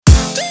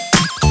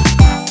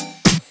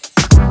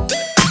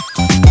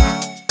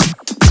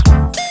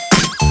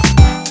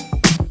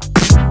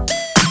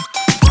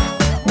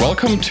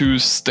Welcome to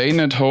Staying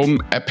at Home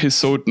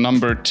episode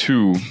number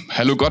 2.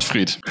 Hello,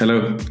 Gottfried.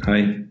 Hello.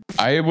 Hi.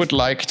 I would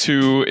like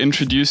to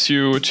introduce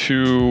you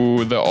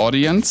to the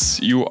audience.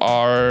 You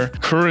are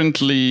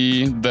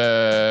currently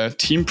the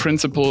team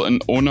principal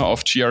and owner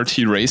of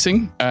GRT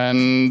Racing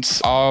and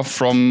are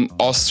from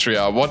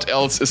Austria. What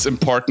else is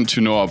important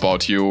to know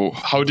about you?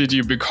 How did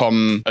you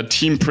become a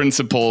team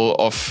principal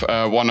of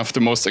one of the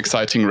most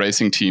exciting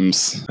racing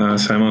teams?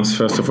 Simon,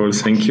 first of all,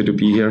 thank you to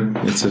be here.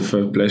 It's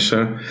a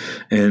pleasure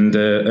and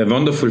a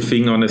wonderful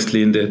thing,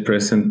 honestly, in the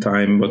present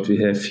time, what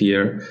we have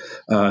here,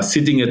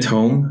 sitting at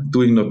home,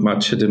 doing not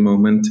much at the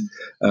moment,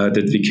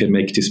 that we can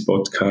make this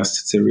podcast.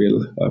 It's a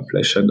real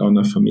pleasure and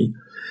honor for me.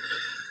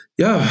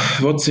 Yeah,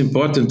 what's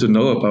important to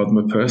know about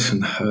my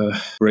person?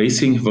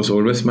 Racing was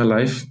always my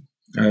life.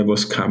 I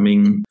was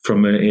coming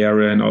from an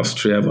area in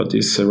Austria what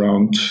is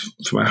around,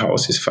 my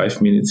house is 5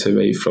 minutes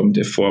away from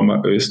the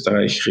former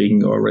Österreich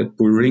Ring or Red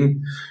Bull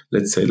Ring,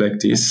 let's say like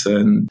this.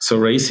 And so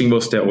racing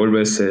was there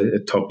always a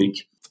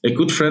topic. A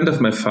good friend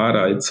of my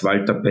father, it's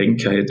Walter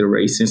Benker, had a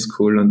racing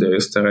school on the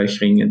Österreich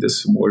Ring and a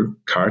small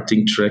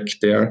karting track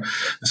there.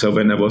 So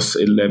when I was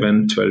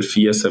 11, 12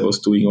 years, I was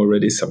doing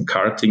already some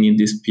karting in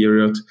this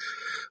period.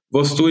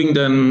 Was doing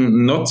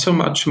then not so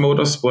much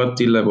motorsport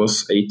till I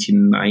was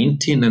 18,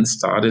 19 and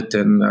started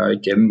then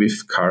again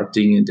with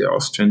karting in the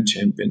Austrian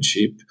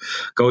Championship,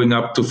 going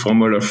up to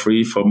Formula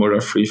 3,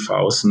 Formula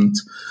 3000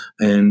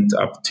 and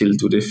up till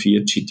to the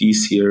Fiat GT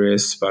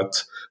series.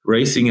 But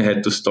racing I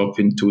had to stop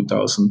in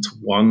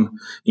 2001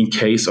 in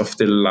case of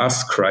the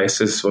last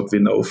crisis, what we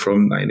know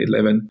from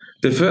 9/11.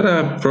 The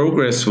further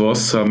progress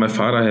was my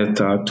father had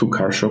 2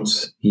 car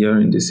shops here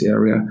in this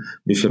area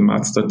with a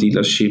Mazda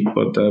dealership,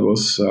 but I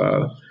was...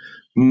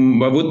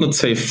 I would not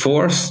say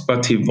forced,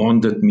 but he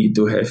wanted me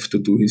to have to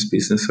do his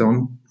business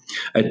on.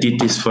 I did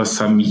this for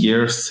some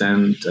years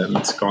and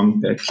it's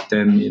gone back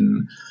then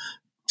in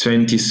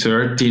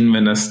 2013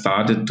 when I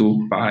started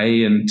to buy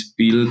and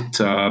build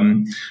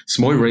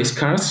small race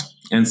cars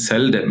and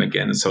sell them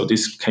again. So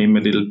this became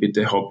a little bit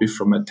a hobby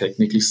from a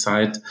technical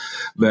side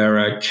where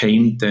I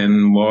came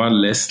then more or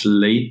less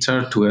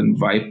later to a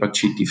Viper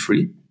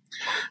GT3.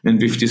 And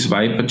with this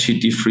Viper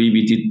GT3,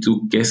 we did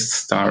 2 guest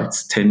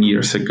starts 10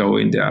 years ago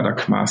in the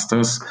ADAC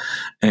Masters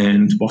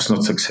and was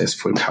not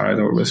successful. Car had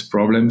always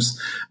problems.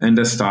 And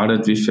I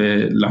started with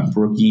a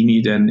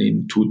Lamborghini then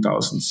in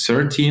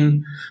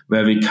 2013,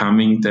 where we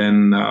coming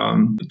then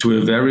to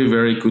a very,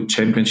 very good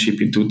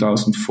championship in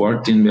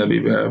 2014, where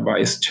we were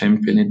vice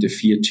champion in the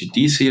Fiat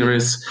GT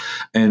series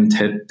and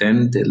had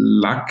then the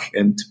luck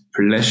and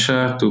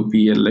pleasure to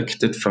be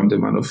elected from the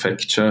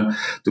manufacturer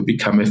to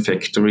become a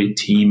factory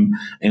team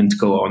and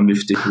go on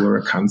with the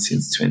Huracan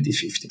since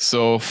 2015.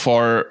 So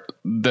for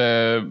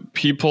the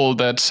people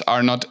that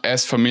are not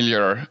as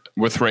familiar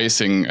with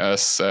racing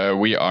as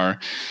we are,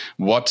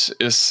 what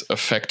is a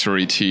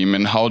factory team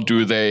and how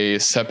do they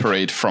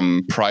separate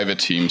from private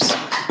teams?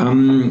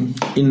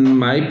 In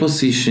my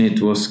position, it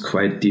was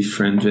quite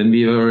different. When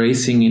we were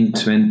racing in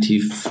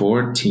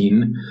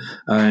 2014,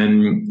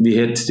 we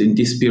had, in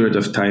this period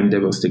of time,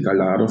 there was the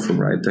Gallardo from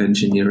Reiter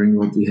Engineering,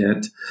 what we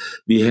had.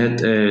 We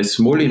had a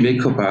small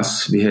Iveco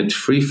bus, we had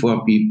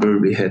 3-4 people,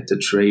 we had the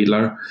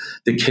trailer.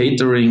 The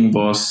catering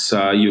was,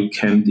 you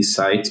can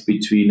decide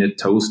between a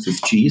toast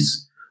with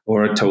cheese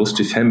or a toast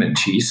with ham and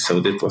cheese. So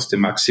that was the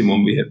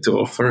maximum we had to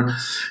offer.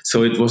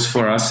 So it was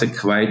for us a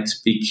quite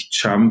big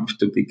jump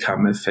to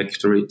become a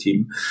factory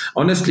team.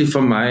 Honestly,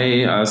 from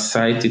my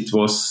side, it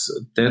was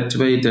that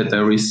way that I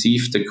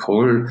received a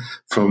call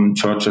from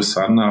Giorgio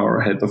Sanna,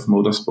 our head of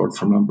motorsport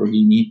from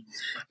Lamborghini.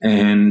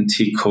 And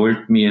he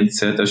called me and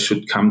said I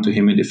should come to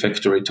him in the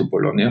factory to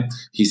Bologna.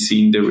 He's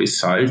seen the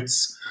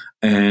results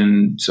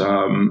and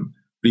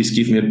please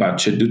give me a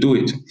budget to do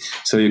it.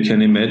 So you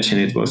can imagine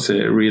it was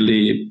a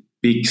really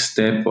big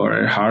step or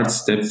a hard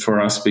step for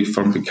us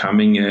from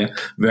becoming a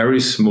very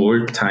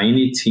small,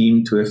 tiny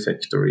team to a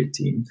factory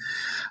team.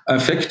 A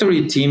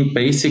factory team,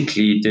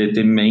 basically,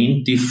 the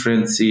main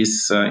difference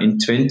is in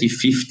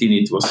 2015,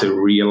 it was a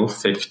real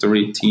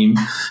factory team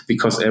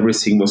because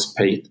everything was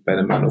paid by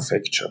the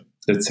manufacturer.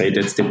 Let's say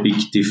that's the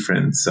big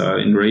difference.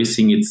 In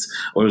racing, it's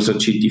also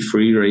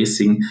GT3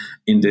 racing.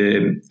 In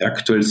the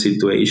actual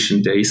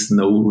situation, there is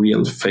no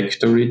real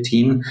factory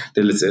team.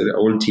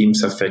 All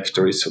teams are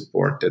factory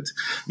supported.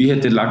 We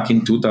had the luck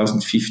in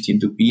 2015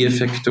 to be a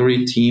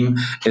factory team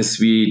as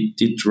we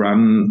did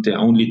run the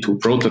only 2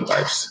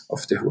 prototypes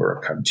of the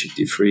Huracan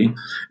GT3.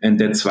 And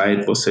that's why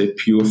it was a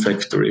pure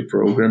factory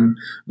program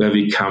where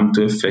we come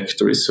to a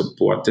factory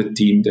supported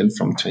team then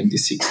from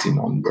 2016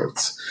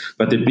 onwards.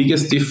 But the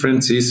biggest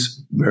difference is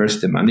where's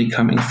the money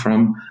coming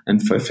from?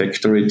 And for a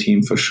factory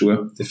team, for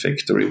sure, the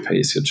factory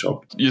pays your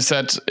job. You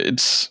said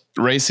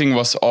racing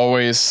was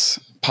always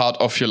part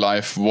of your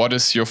life. What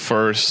is your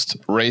first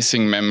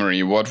racing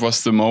memory? What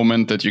was the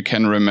moment that you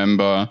can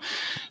remember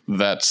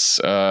that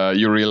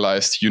you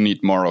realized you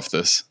need more of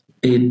this?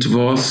 It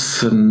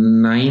was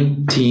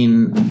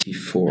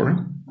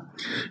 1984.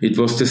 It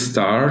was the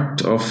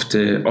start of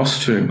the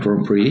Austrian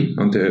Grand Prix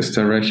on the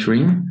Österreich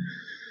Ring.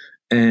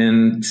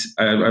 and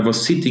I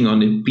was sitting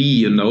on a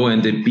bee,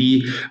 and the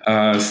bee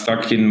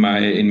stuck in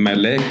my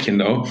leg,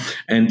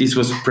 and this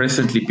was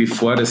presently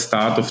before the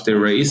start of the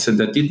race,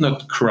 and I did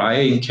not cry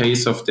in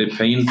case of the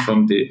pain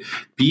from the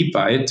bee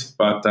bite,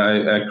 but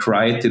I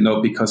cried,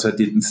 because I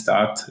didn't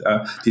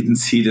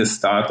see the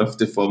start of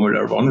the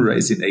Formula One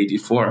race in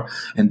 '84,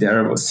 and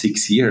there I was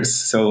 6 years.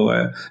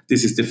 So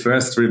this is the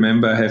first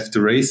remember I have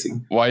to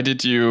racing. Why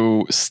did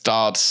you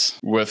start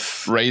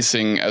with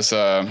racing as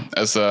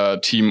a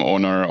team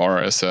owner or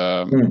as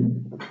a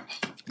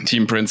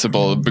team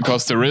principal?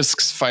 Because the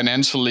risks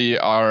financially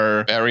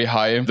are very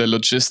high. The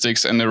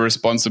logistics and the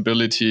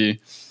responsibility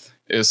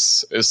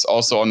is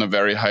also on a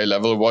very high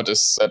level. What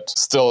is that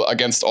still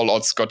against all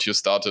odds got you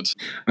started?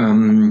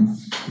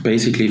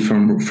 Basically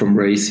from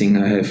racing,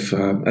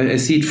 I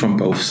see it from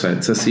both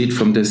sides. I see it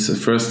from this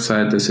first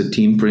side as a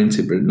team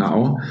principal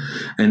now,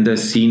 and I've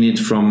seen it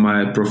from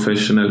my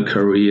professional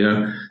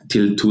career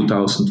till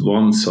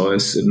 2001. So I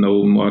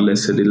know more or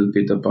less a little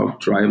bit about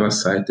driver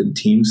side and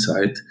team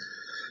side.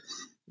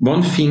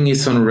 One thing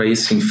is on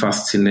racing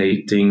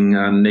fascinating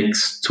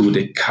next to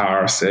the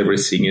cars,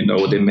 everything,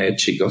 the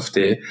magic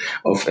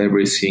of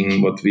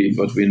everything what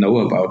we know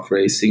about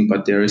racing.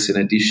 But there is an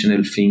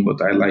additional thing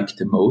what I like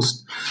the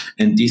most,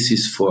 and this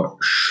is for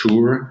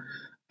sure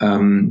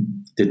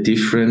the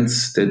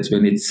difference that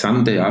when it's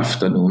Sunday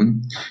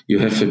afternoon, you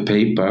have a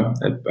paper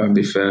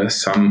with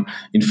some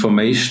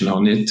information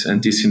on it,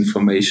 and this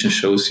information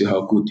shows you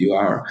how good you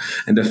are.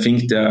 And I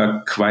think there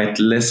are quite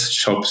less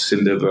jobs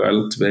in the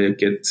world where you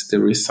get the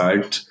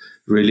result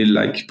really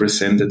like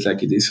presented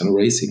like it is on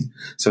racing.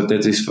 So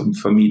that is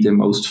for me the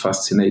most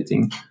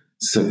fascinating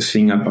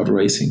thing about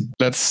racing.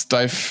 Let's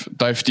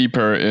dive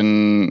deeper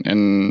in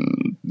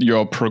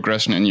your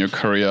progression in your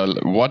career.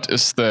 What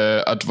is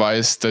the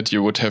advice that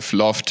you would have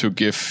loved to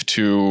give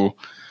to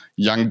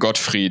young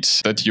Gottfried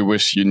that you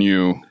wish you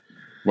knew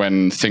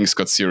when things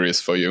got serious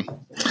for you?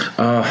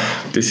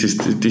 This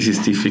is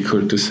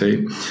difficult to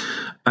say.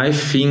 I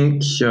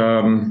think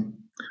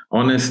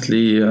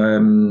honestly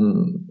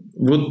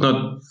would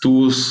not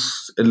do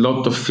a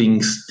lot of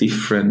things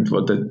different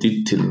what I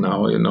did till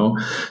now,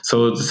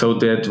 So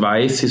the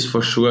advice is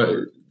for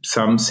sure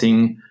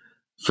something.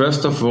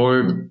 First of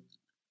all,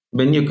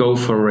 when you go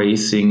for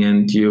racing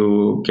and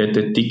you get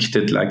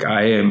addicted like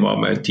I am or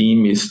my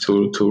team is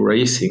to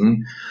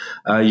racing,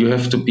 you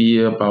have to be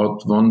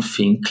about one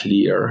thing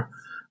clear.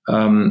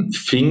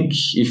 Think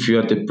if you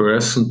are the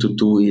person to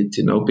do it,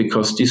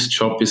 because this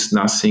job is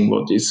nothing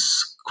what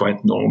is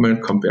quite normal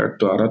compared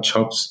to other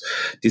jobs.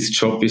 This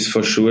job is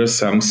for sure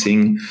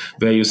something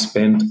where you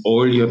spend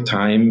all your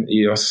time,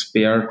 your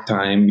spare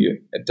time,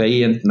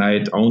 day and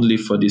night only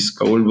for this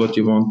goal, what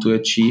you want to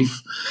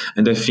achieve.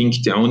 And I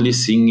think the only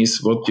thing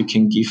is what you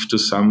can give to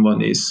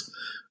someone is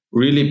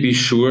really be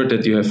sure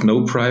that you have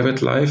no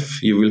private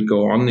life. You will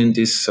go on in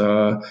this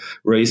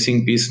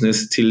racing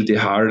business till the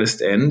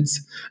hardest ends,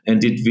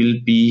 and it will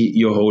be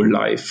your whole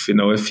life.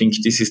 I think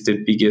this is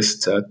the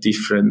biggest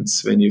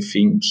difference when you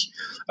think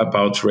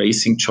about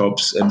racing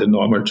jobs and the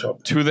normal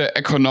job. To the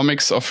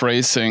economics of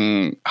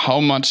racing,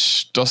 how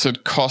much does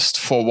it cost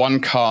for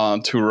one car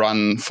to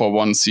run for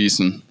one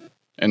season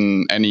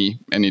in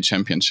any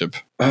championship?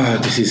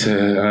 This is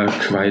a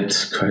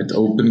quite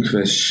open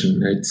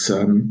question. It's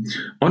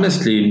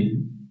honestly,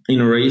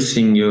 in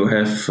racing you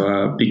have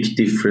big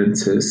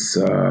differences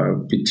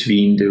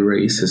between the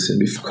races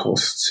and with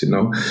costs.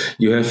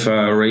 You have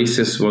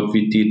races what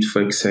we did,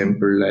 for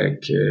example,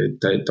 like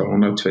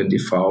Daytona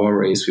 24-hour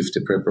race with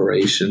the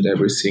preparation and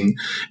everything.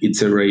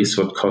 It's a race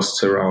what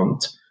costs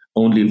around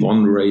only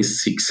one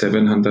race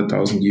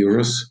 600,000-700,000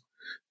 euros.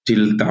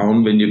 Till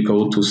down when you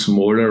go to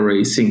smaller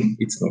racing,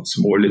 it's not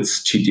small,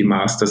 it's GT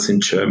Masters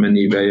in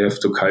Germany where you have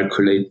to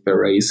calculate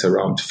per race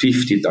around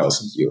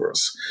 50,000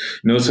 euros.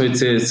 So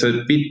it's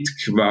a bit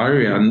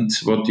variant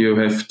what you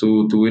have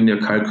to do in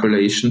your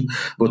calculation.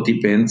 What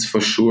depends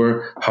for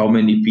sure how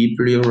many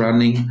people you're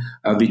running,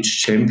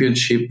 which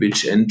championship,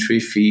 which entry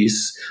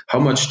fees, how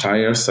much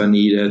tires are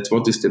needed,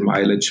 what is the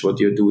mileage, what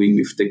you're doing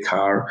with the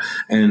car,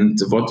 and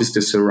what is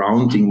the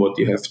surrounding what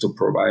you have to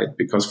provide.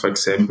 Because, for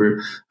example,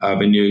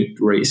 when you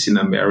race in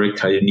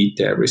America, you need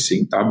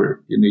everything double.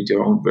 You need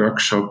your own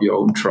workshop, your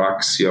own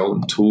trucks, your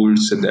own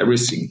tools and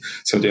everything.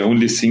 So the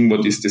only thing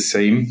what is the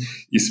same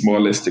is more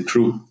or less the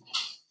crew.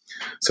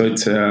 So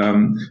it's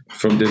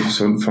from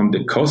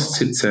the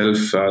costs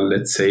itself,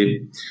 let's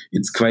say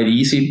it's quite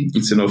easy.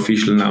 It's an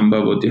official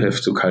number. What you have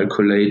to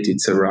calculate,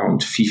 it's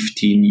around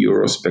 15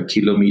 euros per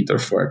kilometer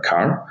for a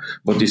car.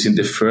 What is in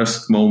the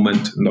first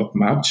moment not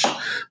much,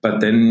 but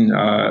then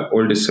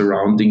all the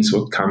surroundings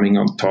what coming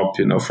on top,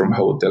 from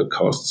hotel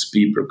costs,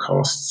 people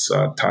costs,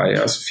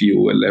 tires,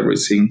 fuel,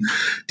 everything.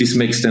 This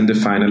makes then the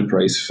final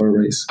price for a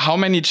race. How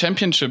many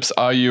championships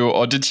are you,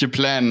 or did you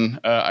plan,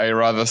 I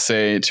rather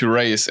say, to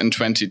race in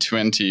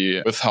 2020?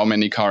 With how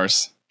many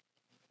cars?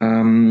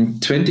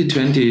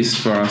 2020 is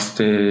for us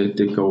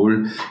the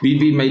goal.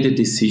 We made a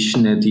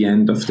decision at the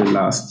end of the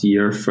last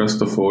year.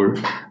 First of all,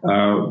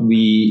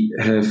 we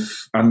have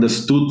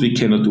understood we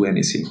cannot do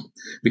anything.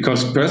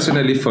 Because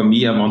personally, for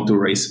me, I want to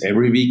race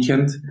every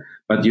weekend.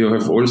 But you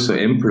have also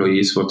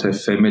employees what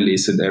have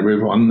families and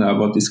everyone,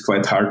 what is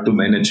quite hard to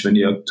manage when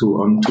you are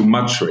on too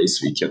much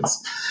race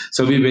weekends.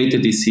 So we made a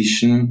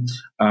decision,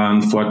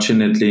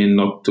 unfortunately,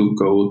 not to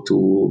go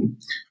to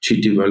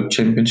GT World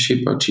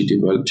Championship or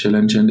GT World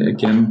Challenge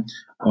again,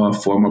 or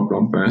former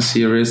Blancpain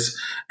Series,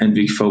 and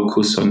we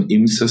focus on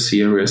IMSA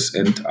Series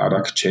and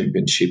ADAC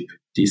Championship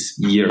this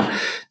year.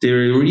 The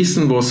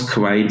reason was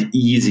quite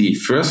easy.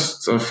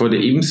 First, for the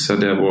IMSA,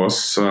 there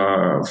was,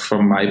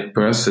 from my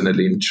personal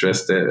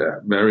interest,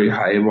 a very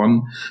high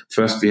one.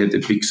 First, we had a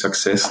big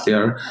success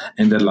there,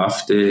 and I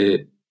loved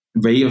the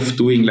way of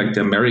doing, like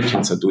the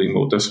Americans are doing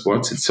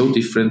motorsports. It's so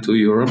different to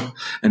Europe,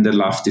 and I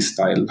love this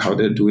style, how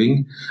they're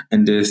doing.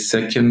 And the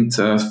second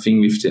thing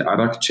with the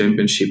ADAC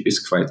Championship is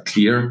quite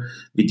clear.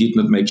 We did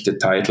not make the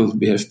title.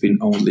 We have been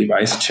only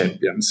vice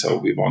champions. So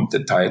we want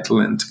the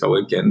title and go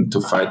again to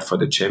fight for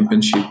the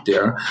championship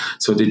there.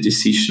 So the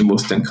decision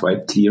was then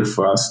quite clear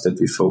for us that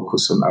we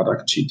focus on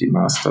ADAC GT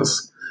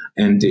Masters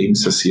and the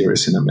IMSA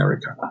Series in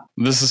America.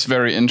 This is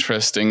very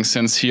interesting,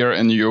 since here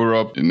in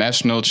Europe,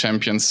 national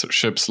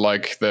championships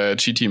like the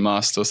GT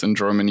Masters in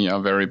Germany are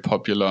very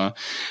popular.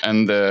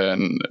 And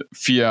the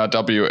FIA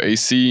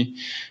WAC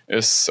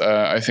is,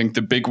 I think,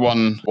 the big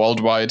one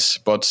worldwide,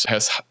 but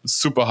has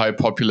super high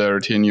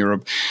popularity in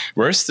Europe.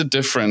 Where's the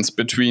difference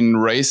between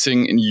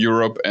racing in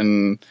Europe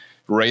and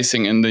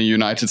racing in the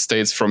United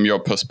States from your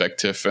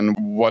perspective? And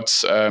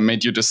what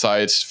made you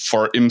decide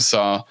for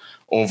IMSA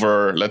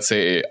over, let's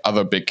say,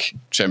 other big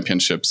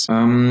championships?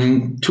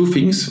 Two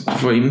things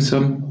for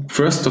IMSA.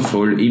 First of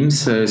all,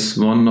 IMSA is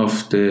one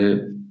of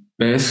the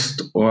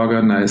best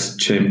organized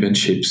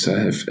championships I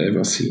have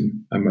ever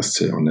seen, I must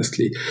say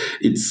honestly.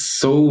 It's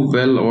so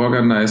well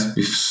organized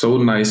with so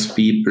nice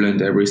people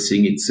and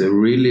everything. It's a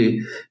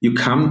really, you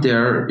come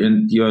there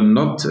and you're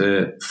not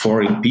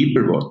foreign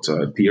people what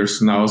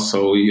appears now,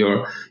 so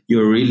you're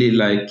really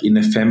like in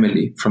a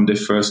family from the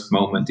first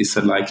moment. This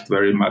I liked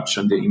very much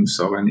on the IMSA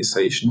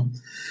organization.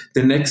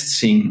 The next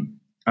thing,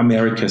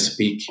 America's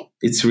big.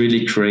 It's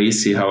really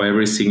crazy how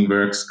everything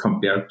works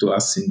compared to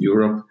us in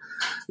Europe.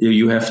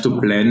 You have to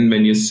plan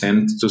when you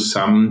send to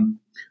some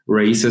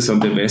races on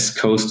the West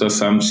Coast or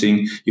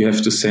something, you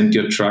have to send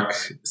your truck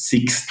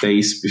 6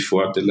 days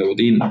before the load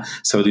in.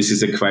 So this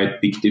is a quite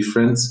big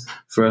difference,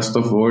 first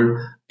of all.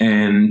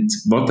 And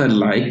what I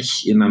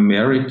like in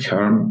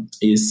America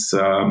is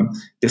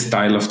the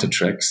style of the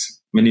tracks.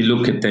 When you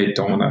look at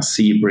Daytona,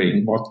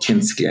 Sebring,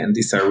 Watkins Glen,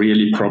 these are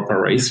really proper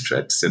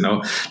racetracks. You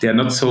know, they are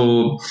not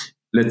so,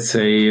 let's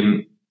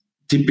say,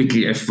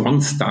 typically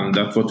F1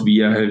 standard, what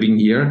we are having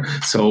here.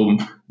 So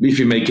if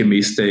you make a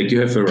mistake, you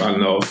have a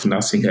runoff,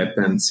 nothing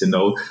happens, you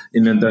know.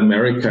 In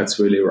America, it's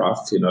really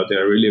rough, you know.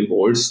 There are really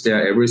walls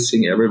there,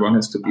 everyone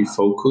has to be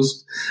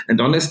focused. And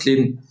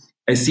honestly,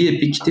 I see a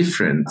big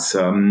difference.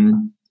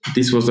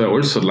 This was I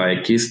also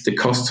like is the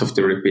cost of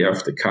the repair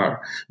of the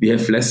car. We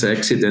have less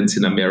accidents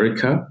in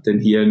America than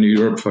here in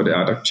Europe for the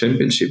ADAC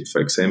Championship, for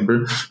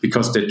example,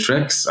 because the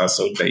tracks are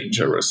so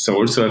dangerous. So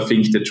also I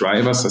think the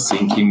drivers are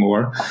thinking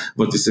more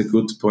what is a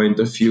good point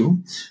of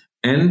view.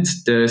 And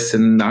there's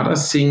another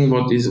thing,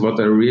 what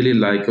I really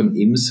like on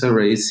IMSA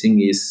racing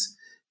is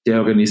the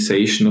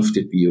organization of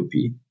the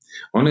BOP.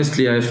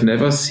 Honestly, I've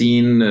never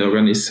seen an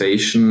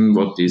organization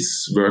what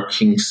is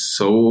working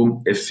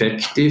so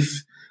effective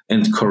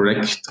and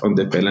correct on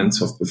the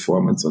balance of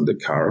performance on the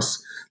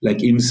cars, like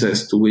IMSA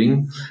is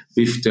doing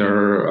with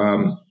their,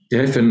 they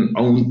have an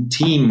own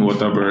team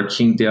what are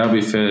working there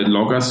with a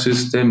logger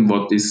system,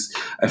 what is,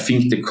 I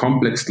think, the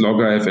complex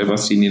logger I've ever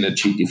seen in a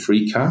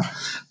GT3 car.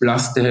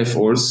 Plus they have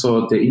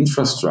also the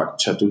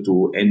infrastructure to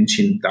do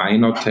engine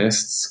dyno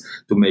tests,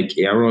 to make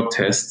aero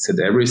tests and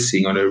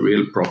everything on a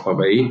real proper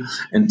way.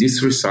 And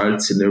this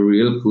results in a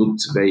real good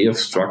way of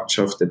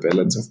structure of the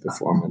balance of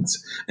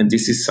performance. And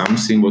this is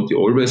something what you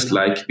always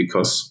like,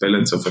 because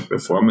balance of a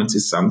performance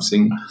is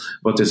something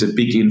what has a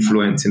big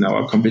influence in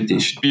our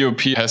competition.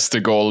 BOP has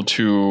the goal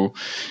to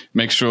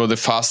make sure the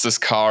fastest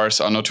cars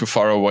are not too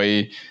far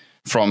away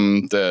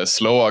from the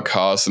slower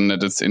cars and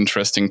that it's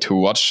interesting to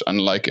watch,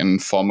 unlike in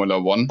Formula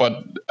One.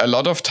 But a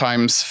lot of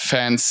times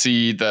fans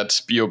see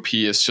that BOP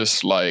is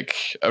just like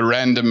a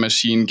random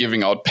machine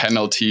giving out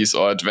penalties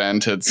or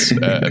advances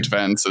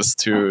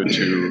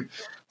to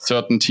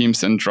certain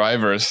teams and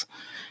drivers.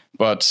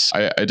 But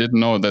I didn't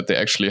know that they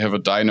actually have a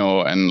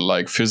dyno and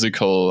like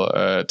physical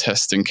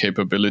testing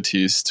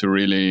capabilities to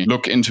really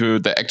look into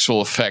the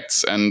actual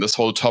facts. And this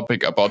whole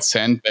topic about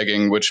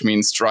sandbagging, which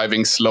means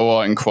driving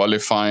slower in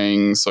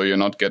qualifying so you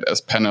not get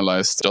as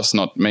penalized, does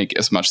not make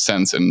as much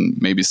sense in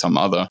maybe some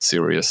other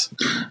series.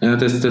 Yeah,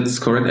 that's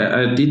correct.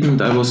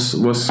 I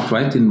was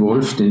quite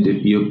involved in the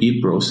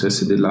BOP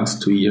process in the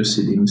last 2 years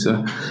in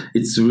IMSA.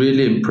 It's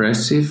really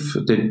impressive.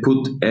 They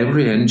put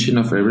every engine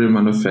of every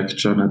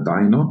manufacturer on a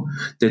dyno.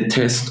 They They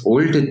test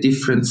all the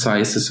different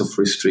sizes of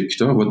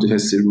restrictor, what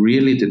has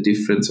really the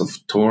difference of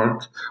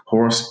torque,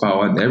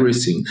 horsepower, and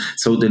everything.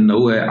 So they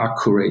know an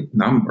accurate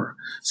number.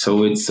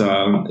 So I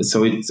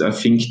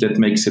think that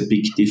makes a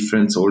big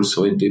difference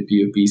also in the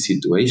BOP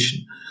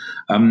situation.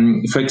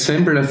 For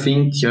example, I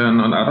think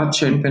on other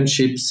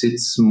championships,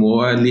 it's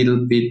more a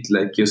little bit,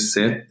 like you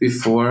said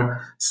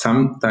before,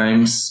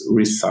 sometimes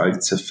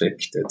results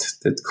affected.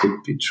 That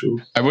could be true.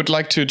 I would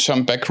like to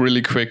jump back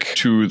really quick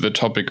to the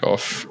topic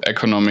of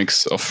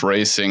economics of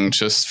racing,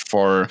 just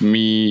for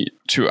me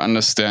to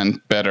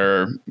understand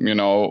better,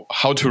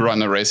 how to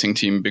run a racing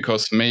team,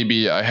 because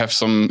maybe I have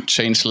some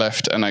change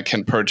left and I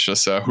can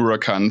purchase a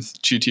Huracan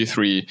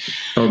GT3.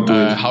 Don't do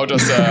it. How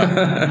does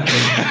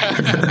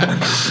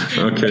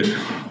Okay.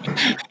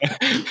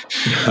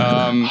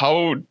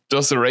 How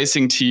does a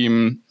racing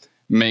team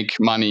make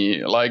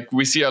money? Like,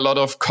 we see a lot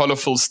of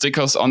colorful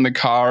stickers on the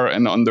car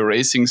and on the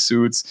racing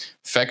suits.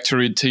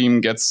 Factory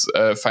team gets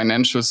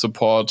financial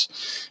support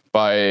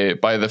by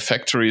the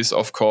factories,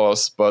 of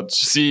course, but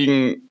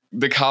seeing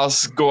the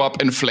cars go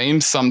up in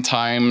flames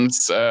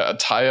sometimes, a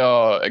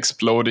tire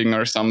exploding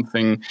or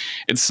something,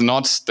 it's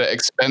not the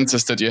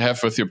expenses that you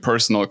have with your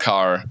personal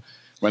car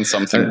when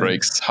something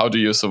breaks. How do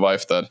you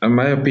survive that?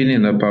 My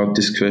opinion about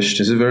this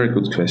question is a very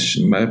good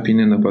question. My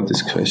opinion about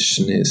this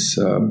question is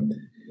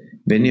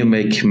when you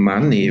make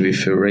money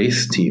with a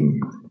race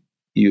team,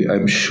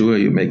 I'm sure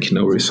you make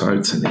no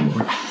results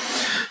anymore.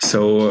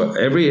 So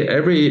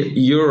every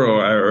euro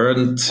I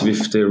earned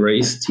with the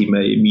race team,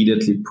 I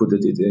immediately put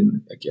it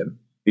in again.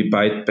 We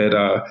buy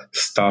better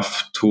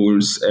stuff,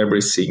 tools,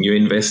 everything. You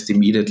invest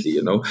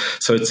immediately,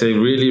 So it's a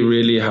really,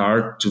 really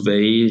hard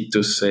way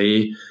to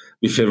say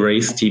with a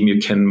race team you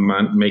can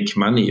make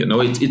money.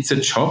 It's a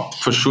job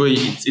for sure.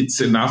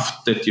 It's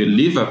enough that you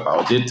live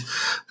about it,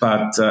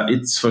 but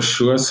it's for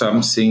sure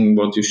something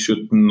what you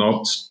should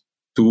not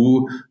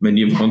do when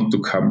you want to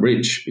become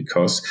rich,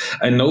 because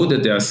I know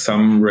that there are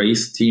some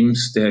race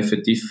teams, they have a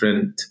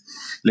different,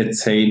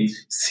 let's say,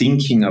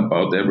 thinking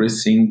about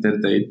everything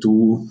that they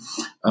do.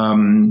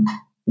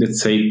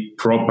 Let's say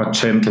proper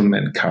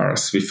gentleman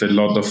cars with a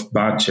lot of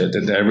budget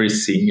and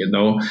everything,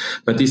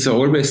 But these are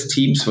always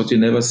teams what you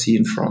never see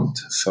in front.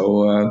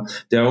 So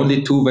there are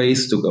only two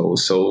ways to go.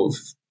 So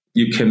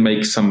you can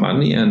make some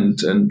money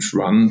and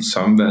run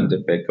somewhere in the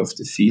back of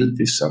the field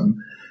with some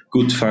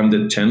good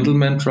funded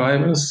gentleman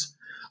drivers.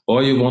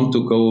 Or you want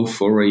to go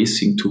for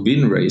racing to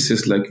win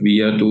races like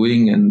we are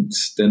doing, and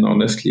then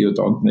honestly you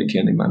don't make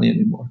any money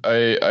anymore.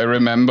 I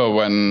remember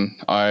when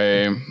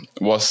I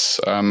was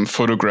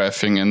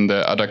photographing in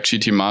the ADAC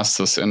GT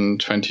Masters in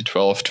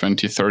 2012,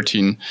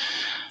 2013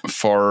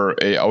 for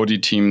a Audi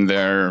team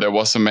there. There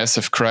was a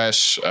massive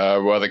crash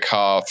where the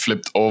car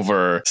flipped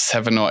over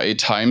 7 or 8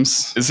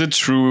 times. Is it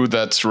true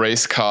that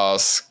race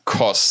cars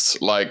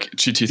cost, like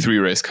GT3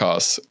 race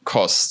cars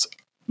cost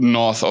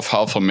north of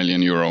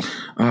 €500,000?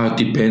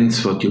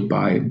 Depends what you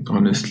buy,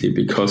 honestly,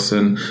 because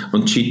on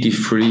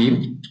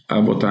GT3,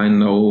 what I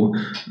know,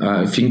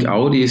 I think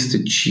Audi is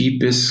the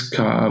cheapest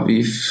car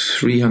with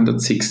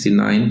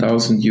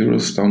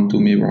 €369,000. Don't do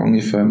me wrong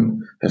if I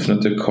have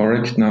not the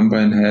correct number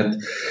in head,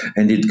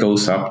 and it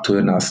goes up to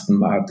an Aston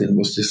Martin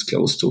was this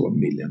close to $1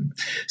 million.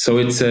 So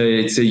it's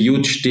a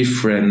huge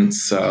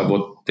difference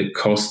what the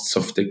costs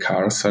of the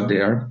cars are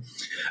there.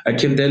 I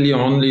can tell you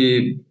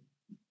only.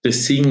 The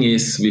thing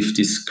is with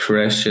these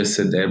crashes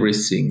and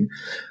everything,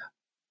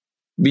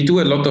 we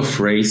do a lot of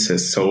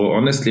races. So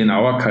honestly, in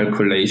our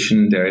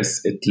calculation, there is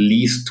at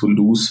least to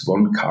lose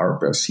one car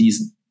per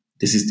season.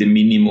 This is the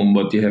minimum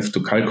what you have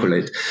to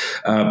calculate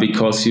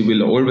because you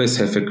will always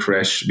have a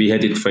crash. We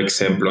had it, for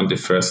example, on the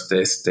first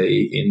test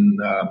day in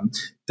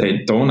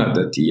Daytona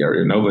that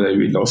year, where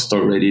we lost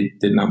already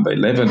the number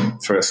 11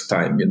 first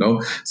time,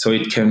 So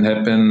it can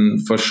happen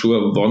for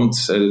sure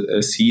once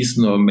a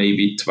season or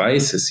maybe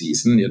twice a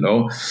season,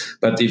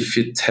 But if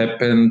it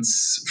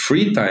happens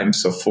 3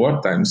 times or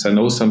 4 times, I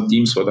know some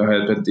teams what have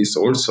happened this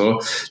also,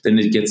 then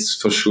it gets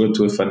for sure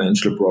to a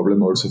financial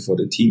problem also for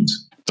the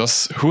teams.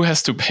 Who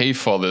has to pay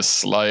for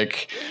this?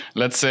 Like,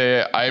 let's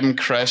say I'm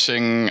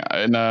crashing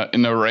in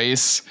a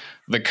race.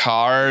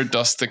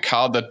 Does the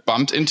car that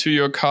bumped into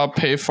your car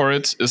pay for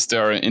it? Is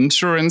there an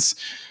insurance?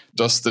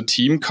 Does the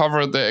team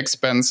cover the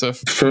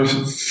expensive?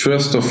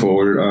 First of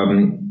all,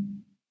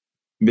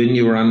 when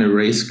you run a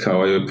race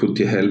car, you put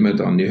your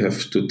helmet on, you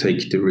have to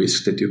take the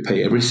risk that you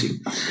pay everything,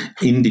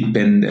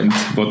 independent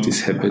what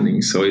is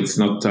happening. So it's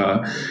not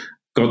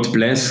God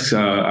bless.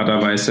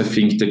 Otherwise, I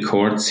think the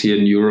courts here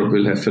in Europe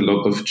will have a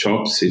lot of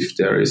jobs if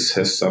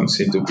has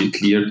something to be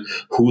cleared.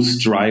 Whose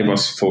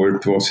driver's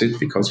fault was it?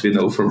 Because we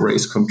know from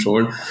race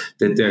control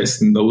that there is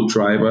no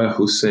driver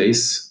who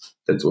says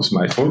that was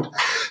my fault.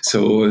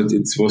 So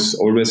it was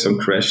always on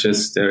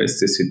crashes. There is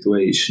the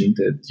situation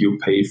that you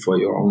pay for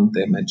your own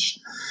damage.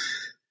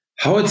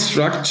 How it's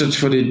structured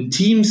for the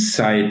team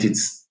side,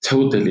 it's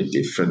totally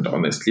different,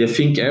 honestly. I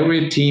think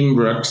every team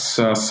works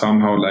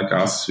somehow like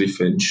us with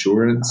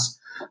insurance.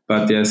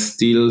 but there's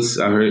still,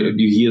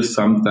 you hear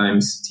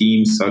sometimes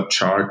teams are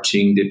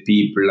charging the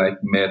people like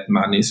mad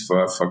monies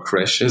for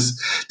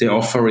crashes. They're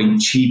offering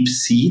cheap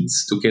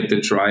seats to get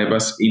the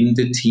drivers in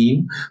the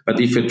team, but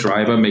if a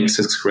driver makes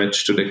a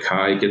scratch to the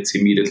car, he gets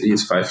immediately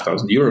his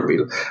 5,000 euro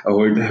bill. I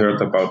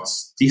heard about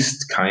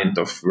this kind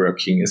of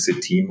working as a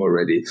team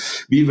already.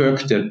 We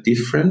work there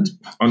different.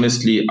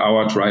 Honestly,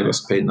 our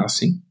drivers pay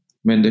nothing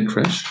when they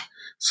crash.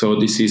 So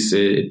this is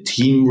a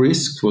team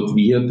risk, what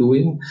we are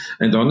doing.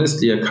 And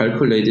honestly, I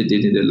calculated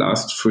it in the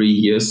last 3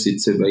 years.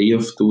 It's a way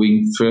of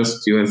doing,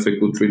 first, you have a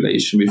good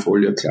relation with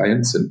all your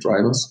clients and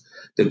drivers.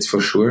 That's for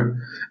sure.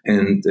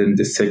 And then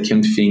the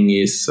second thing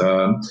is,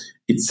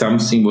 it's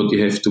something what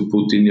you have to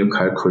put in your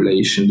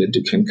calculation that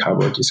you can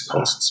cover these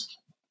costs.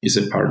 Is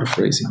a part of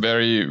racing.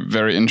 Very,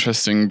 very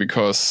interesting,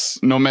 because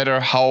no matter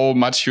how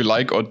much you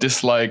like or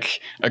dislike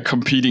a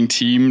competing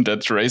team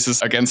that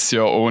races against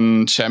your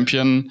own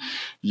champion,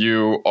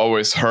 you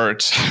always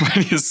hurt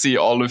when you see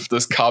all of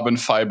this carbon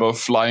fiber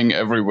flying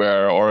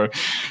everywhere, or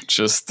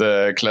just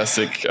the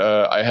classic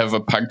I have a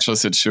puncture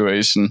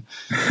situation.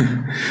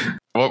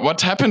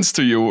 What happens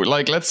to you?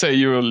 Like, let's say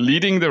you're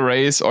leading the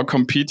race or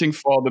competing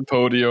for the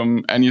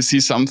podium and you see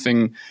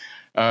something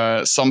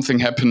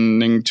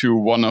happening to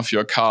one of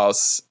your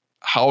cars.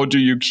 How do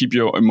you keep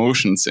your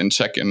emotions in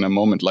check in a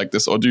moment like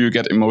this? Or do you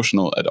get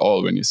emotional at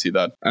all when you see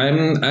that?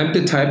 I'm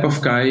the type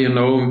of guy,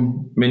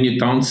 when you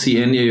don't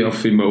see any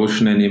of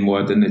emotion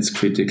anymore, then it's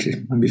critical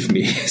with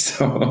me.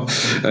 So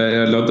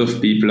a lot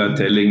of people are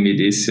telling me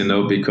this,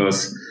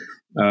 because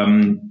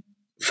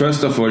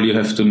first of all, you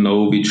have to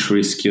know which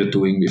risk you're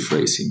doing with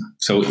racing.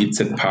 So it's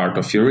a part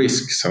of your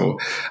risk. So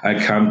I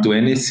can't do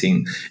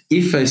anything.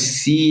 If I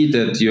see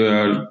that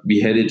we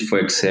had it, for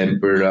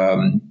example,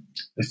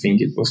 I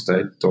think it was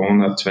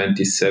Daytona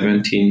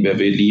 2017, where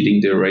we're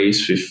leading the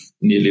race with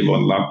nearly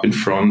one lap in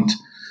front.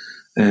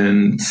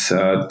 And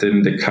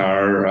then the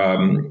car,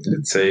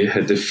 let's say,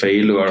 had a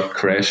fail or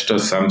crashed or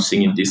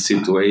something in this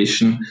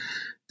situation.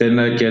 Then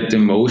I get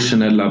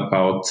emotional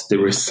about the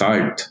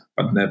result,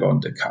 but never on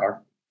the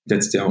car.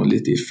 That's the only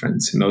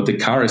difference. The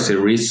car is a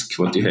risk,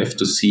 what you have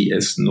to see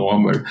as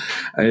normal.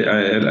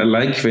 I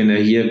like when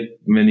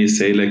you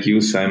say, like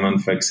you, Simon,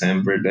 for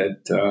example,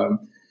 that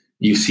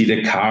you see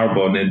the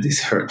carbon and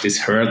this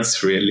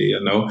hurts really,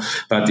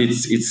 But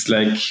it's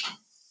like,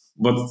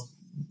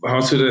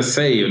 how should I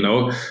say,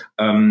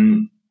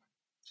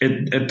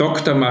 a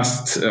doctor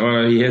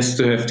he has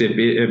to have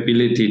the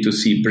ability to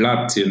see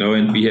blood,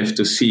 and we have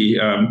to see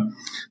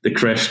the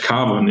crashed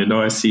carbon,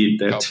 I see it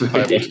that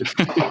way.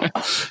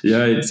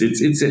 Yeah,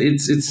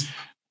 it's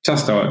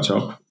just our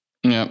job.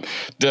 Yeah.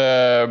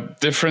 The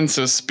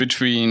differences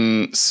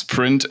between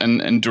sprint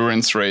and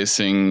endurance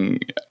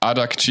racing.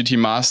 ADAC GT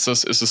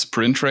Masters is a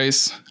sprint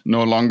race,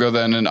 no longer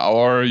than an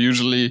hour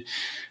usually.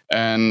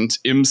 And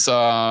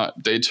IMSA,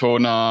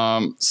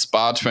 Daytona,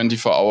 Spa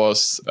 24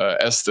 hours,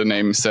 as the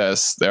name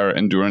says, they're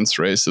endurance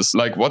races.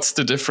 Like, what's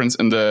the difference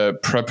in the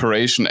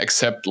preparation,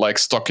 except like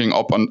stocking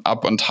up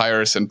on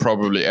tires and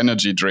probably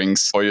energy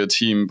drinks for your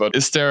team? But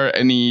is there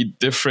any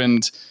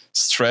different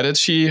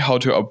strategy how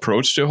to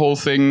approach the whole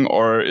thing,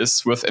 or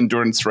is with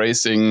endurance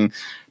racing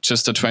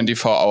just a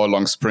 24-hour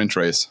long sprint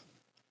race?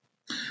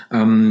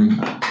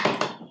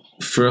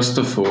 First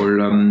of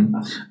all,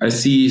 I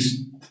see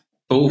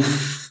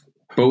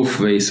both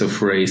ways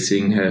of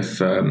racing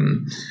have a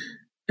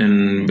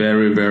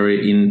very,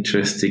 very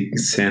interesting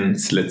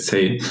sense. Let's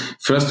say,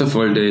 first of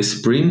all, the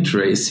sprint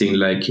racing,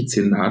 like it's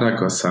in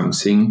ADAC or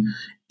something,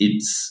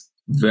 it's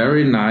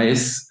very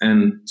nice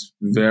and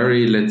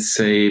very, let's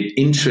say,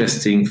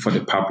 interesting for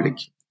the public.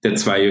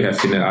 That's why you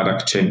have in the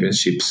ADAC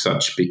Championship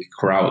such big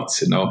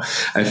crowds,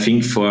 I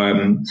think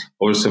for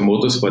also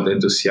motorsport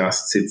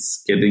enthusiasts,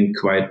 it's getting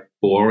quite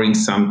boring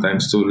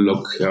sometimes to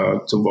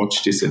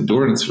watch this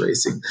endurance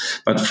racing.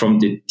 But from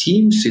the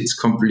teams, it's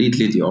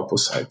completely the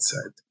opposite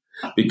side.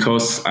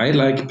 Because I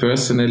like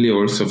personally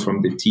also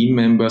from the team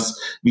members,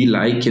 we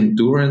like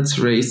endurance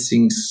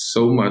racing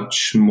so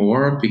much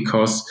more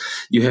because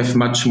you have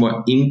much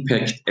more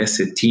impact as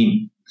a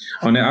team.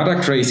 On the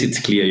ADAC race,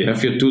 it's clear. You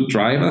have your two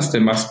drivers. They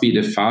must be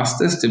the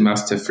fastest. They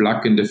must have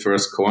luck in the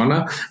first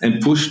corner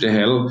and push the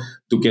hell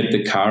to get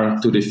the car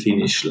to the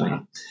finish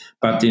line.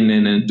 But in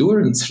an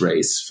endurance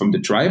race, from the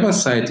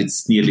driver's side,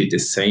 it's nearly the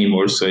same.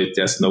 Also,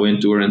 there's no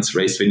endurance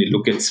race when you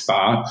look at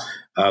Spa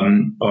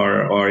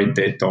or in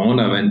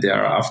Daytona, when there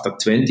are after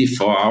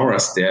 24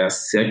 hours, there are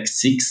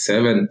 6,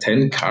 7,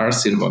 10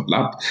 cars in one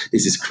lap.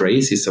 This is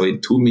crazy. So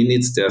in 2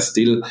 minutes, there are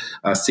still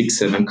 6,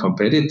 7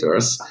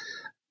 competitors.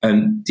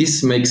 And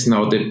this makes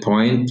now the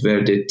point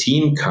where the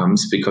team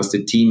comes, because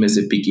the team has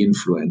a big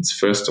influence,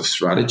 first of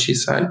strategy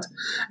side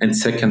and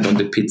second on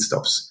the pit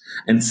stops.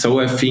 And so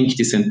I think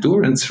this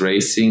endurance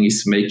racing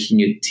is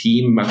making a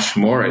team much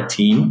more a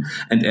team,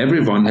 and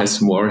everyone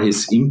has more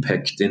his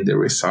impact in the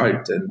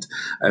result. And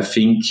I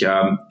think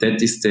that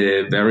is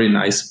the very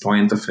nice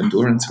point of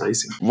endurance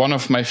racing. One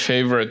of my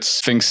favorite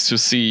things to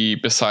see,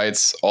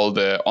 besides all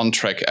the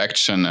on-track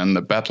action and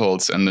the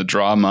battles and the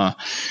drama,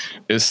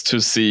 is to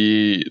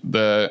see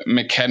the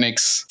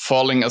mechanics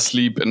falling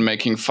asleep and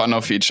making fun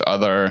of each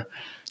other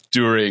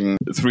during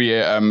 3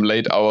 a.m.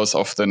 late hours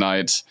of the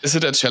night. Is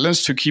it a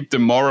challenge to keep the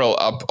morale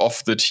up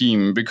of the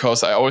team?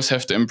 Because I always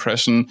have the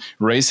impression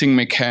racing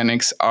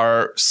mechanics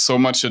are so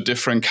much a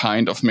different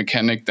kind of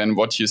mechanic than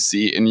what you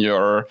see in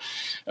your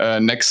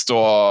next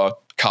door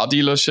car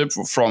dealership,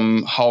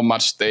 from how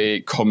much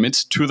they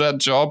commit to that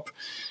job.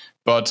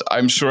 But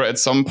I'm sure at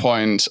some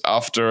point,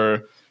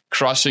 after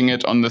crushing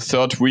it on the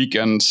third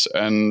weekend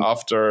and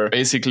after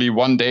basically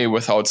 1 day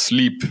without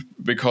sleep,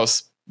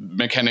 because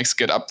mechanics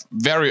get up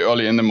very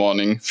early in the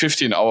morning,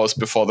 15 hours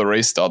before the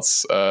race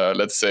starts,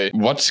 let's say.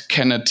 What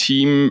can a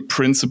team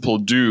principal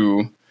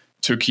do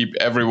to keep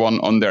everyone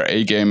on their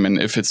A game, and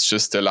if it's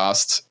just the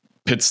last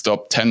pit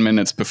stop 10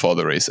 minutes before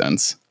the race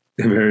ends?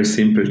 Very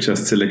simple,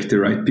 just select the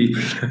right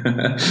people.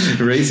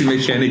 Racing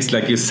mechanics,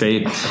 like you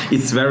say,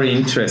 it's very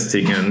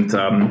interesting. And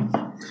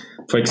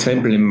for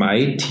example, in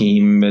my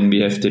team, when we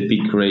have the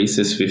big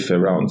races with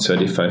around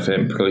 35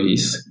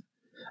 employees,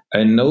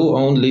 I know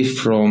only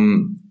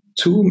from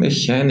 2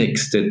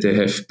 mechanics that they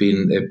have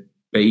been a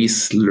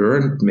base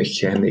learned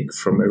mechanic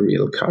from a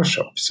real car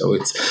shop. So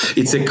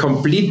it's a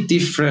complete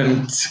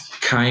different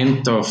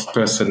kind of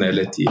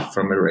personality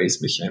from a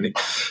race mechanic.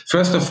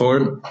 First of all,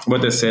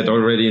 what I said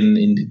already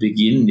in the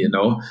beginning,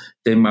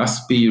 they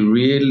must be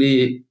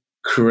really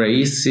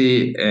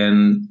crazy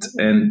and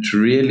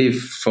really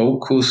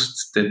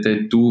focused that they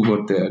do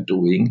what they are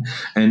doing,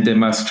 and they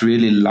must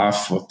really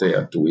love what they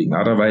are doing.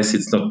 Otherwise,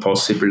 it's not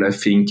possible. I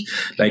think,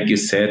 like you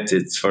said,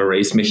 it's for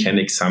race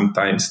mechanics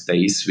sometimes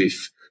days with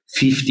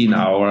 15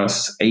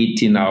 hours,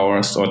 18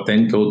 hours, or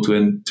then go to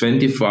a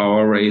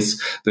 24-hour race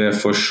where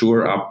for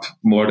sure up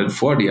more than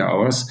 40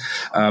 hours.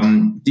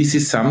 This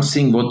is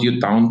something what you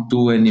don't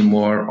do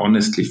anymore,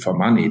 honestly, for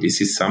money. This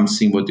is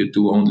something what you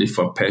do only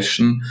for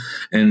passion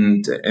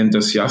and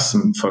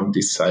enthusiasm from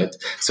this side.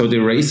 So the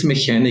race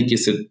mechanic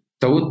is a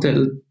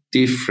total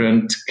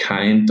different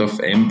kind of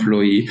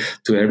employee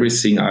to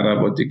everything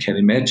other what you can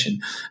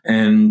imagine.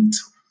 And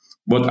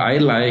what I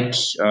like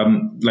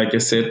I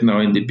said now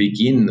in the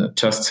beginning,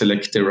 just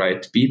select the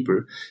right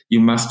people.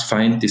 You must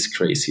find these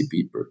crazy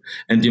people,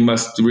 and you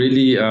must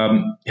really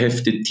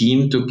have the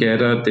team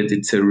together, that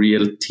it's a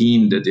real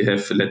team, that you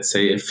have, let's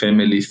say, a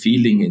family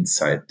feeling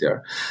inside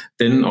there.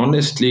 Then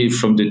honestly,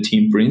 from the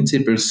team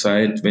principal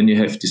side, when you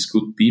have these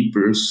good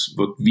people,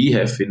 what we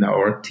have in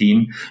our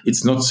team,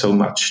 it's not so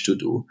much to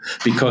do,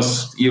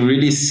 because you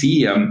really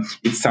see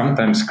it's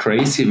sometimes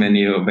crazy when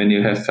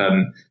you have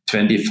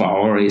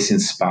 24-hour race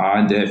in Spa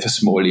and they have a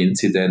small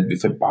incident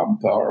with a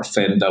bumper or a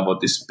fender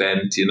what is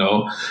bent,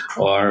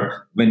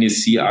 or when you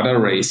see other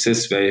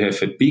races where you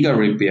have a bigger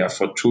repair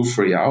for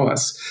 2-3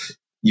 hours,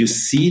 you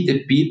see the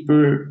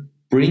people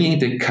bringing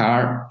the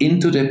car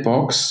into the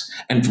box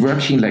and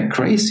working like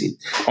crazy.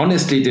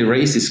 Honestly, the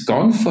race is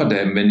gone for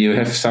them when you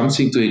have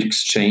something to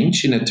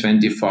exchange in a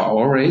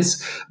 24-hour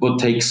race. What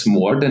takes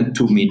more than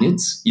 2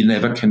 minutes, you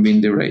never can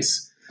win the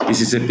race. This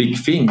is a big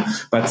thing.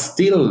 But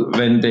still,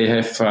 when they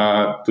have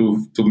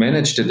to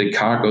manage that the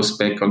car goes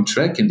back on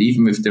track, and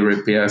even with the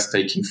repairs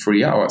taking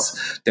 3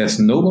 hours, there's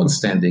no one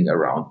standing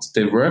around.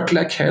 They work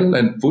like hell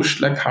and push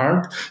like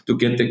hard to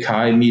get the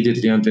car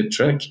immediately on the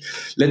track.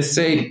 Let's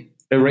say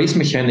a race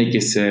mechanic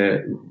is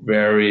a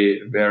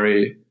very,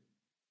 very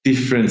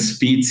different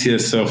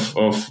species of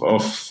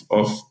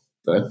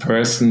a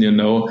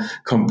person,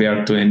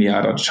 compared to any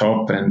other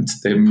job, and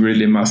they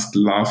really must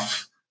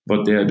love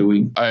what they are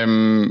doing.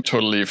 I'm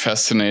totally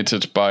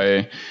fascinated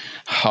by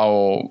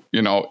how,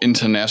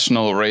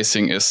 international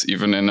racing is,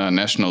 even in a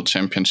national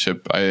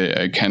championship.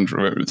 I can't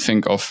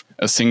think of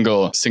a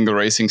single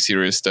racing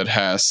series that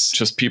has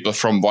just people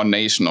from one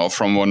nation or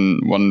from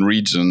one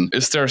region.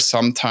 Is there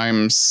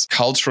sometimes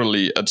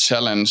culturally a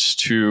challenge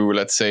to,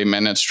 let's say,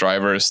 manage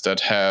drivers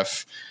that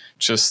have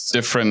just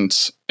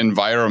different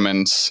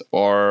environments,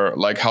 or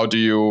like how do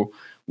you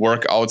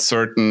work out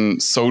certain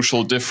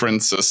social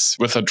differences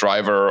with a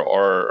driver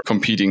or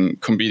competing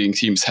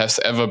teams? Has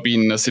ever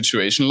been a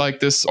situation like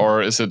this,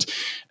 or is it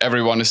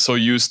everyone is so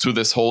used to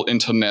this whole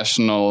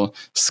international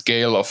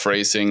scale of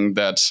racing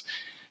that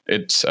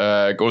it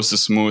goes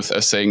as smooth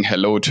as saying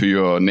hello to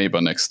your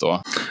neighbor next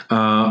door?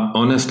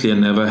 Honestly, I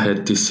never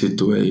had this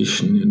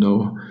situation,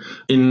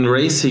 In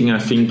racing, I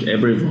think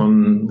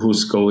everyone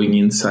who's going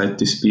inside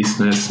this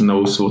business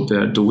knows what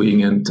they're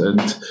doing and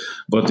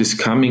what is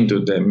coming to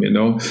them,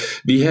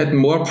 We had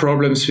more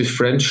problems with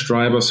French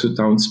drivers who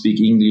don't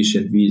speak English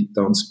and we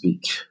don't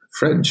speak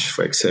French,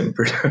 for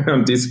example.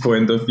 On this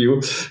point of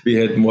view, we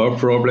had more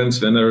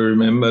problems when I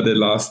remember the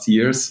last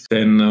years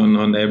than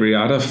on every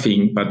other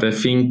thing. But I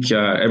think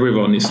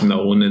everyone is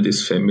known and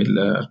is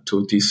familiar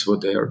to this,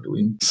 what they are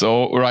doing.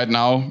 So right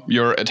now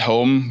you're at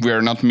home. We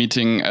are not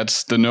meeting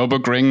at the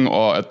Nürburgring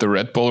or at the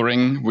Red Bull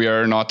Ring. We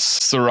are not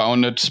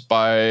surrounded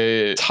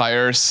by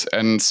tires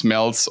and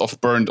smells of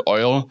burnt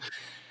oil.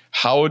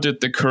 How did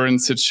the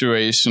current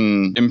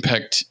situation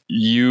impact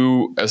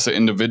you as an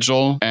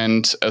individual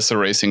and as a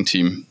racing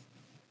team?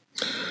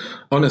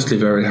 Honestly,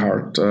 very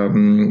hard.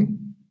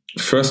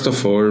 First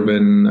of all,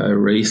 when a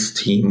race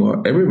team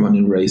or everyone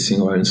in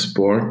racing or in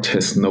sport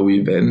has no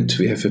event,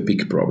 we have a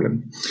big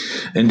problem.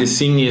 And the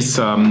thing is,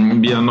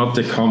 we are not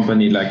a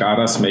company like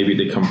others. Maybe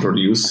they can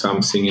produce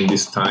something in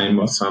this time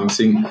or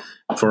something.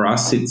 For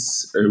us,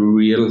 it's a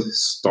real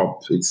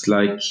stop. It's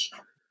like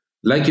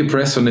you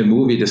press on a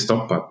movie, the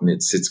stop button.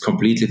 It's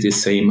completely the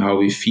same how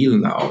we feel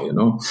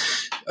now,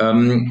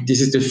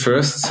 This is the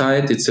first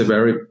side. It's a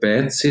very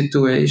bad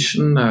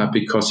situation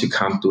because you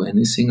can't do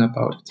anything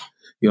about it.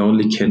 You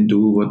only can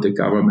do what the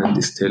government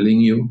is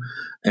telling you.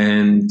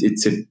 And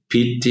it's a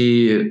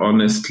pity,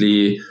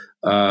 honestly,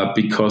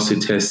 because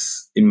it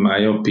has, in my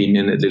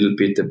opinion, a little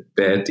bit a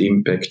bad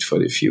impact for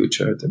the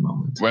future at the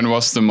moment. When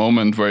was the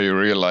moment where you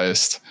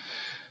realized,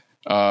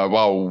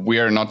 wow, we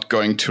are not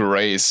going to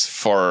race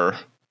for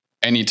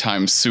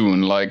anytime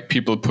soon, like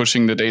people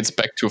pushing the dates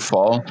back to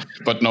fall,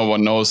 but no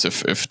one knows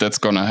if that's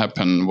going to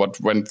happen?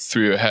 What went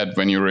through your head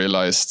when you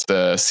realized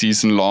the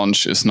season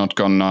launch is not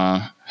going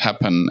to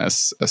happen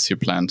as you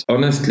planned?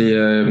 Honestly,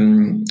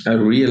 I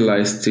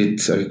realized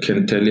it. I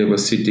can tell you, I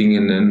was sitting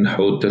in a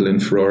hotel in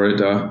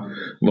Florida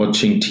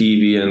watching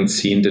TV and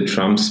seeing the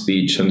Trump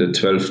speech on the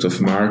 12th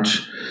of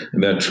March,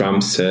 where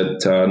Trump said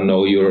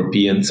no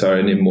Europeans are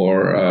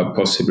anymore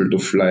possible to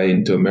fly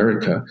into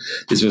America.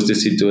 This was the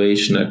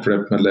situation. I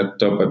grabbed my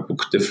laptop, I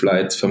booked the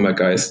flights for my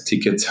guys'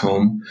 tickets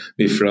home.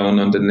 We flown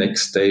on the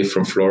next day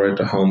from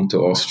Florida home to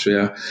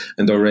Austria.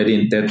 And already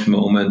in that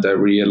moment, I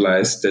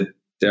realized that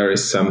there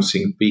is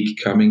something big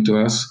coming to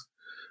us.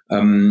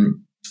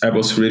 I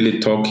was really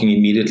talking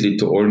immediately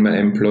to all my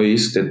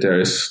employees that there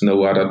is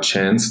no other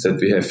chance,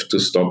 that we have to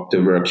stop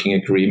the working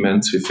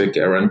agreements with a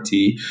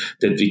guarantee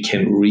that we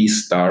can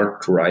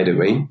restart right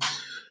away.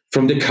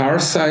 From the car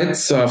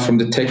sides, from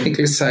the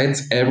technical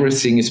sides,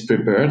 everything is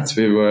prepared.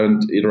 We were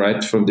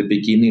right from the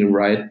beginning,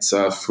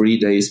 3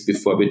 days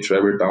before we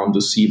travel down to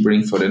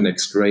Sebring for the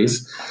next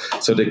race.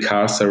 So the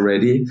cars are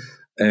ready.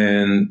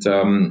 And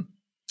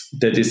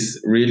that is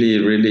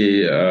really,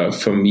 really,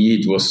 for me,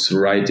 it was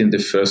right in the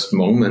first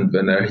moment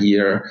when I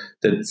hear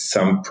that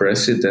some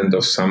president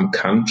of some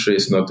country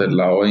is not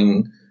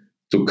allowing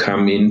to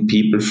come in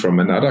people from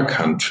another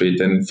country.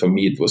 Then for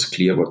me, it was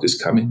clear what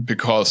is coming.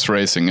 Because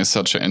racing is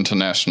such an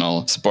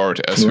international sport,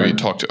 as we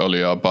talked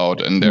earlier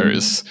about, and there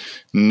is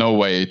no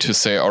way to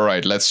say, all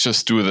right, let's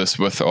just do this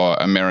with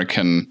our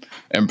American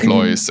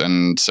employees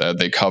and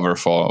they cover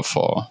for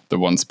the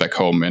ones back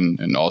home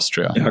in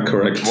Austria. Yeah,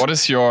 correct. What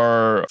is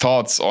your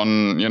thoughts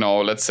on,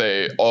 let's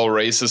say all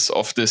races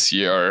of this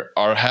year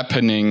are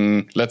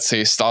happening, let's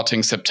say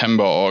starting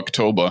September or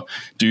October?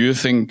 Do you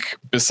think,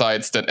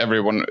 besides that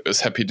everyone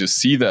is happy to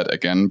see that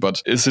again,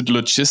 but is it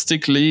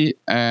logistically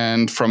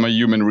and from a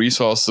human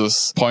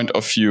resources point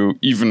of view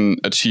even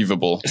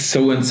achievable?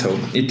 So and so.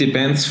 It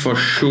depends for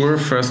sure,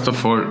 first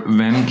of all,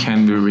 when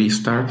can we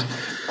restart?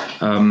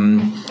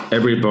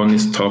 Everyone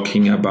is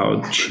talking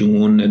about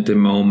June at the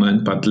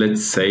moment, but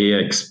let's say I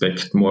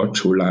expect more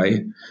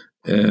July.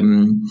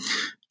 Then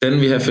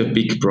we have a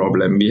big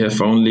problem. We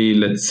have only,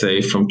 let's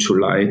say, from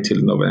July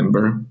till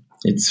November.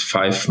 It's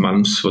 5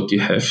 months what you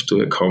have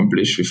to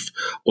accomplish with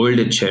all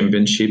the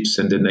championships.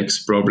 And the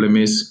next problem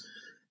is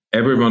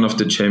every one of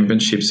the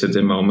championships at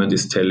the moment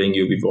is telling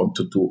you we want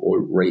to do all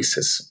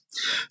races.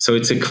 So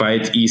it's a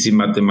quite easy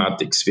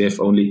mathematics. We have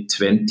only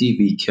 20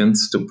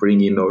 weekends to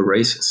bring in all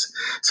races.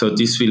 So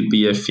this will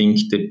be, I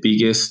think, the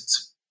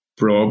biggest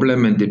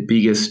problem and the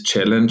biggest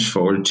challenge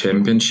for all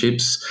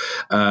championships,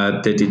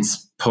 that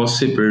it's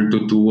possible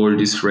to do all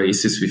these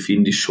races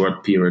within this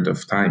short period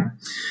of time.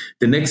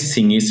 The next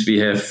thing is we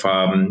have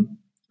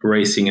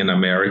racing in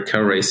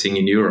America, racing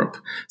in Europe.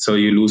 So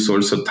you lose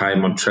also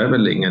time on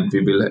traveling, and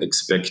we will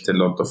expect a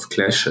lot of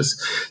clashes.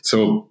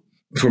 So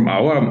from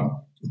our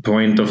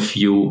point of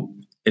view,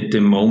 at the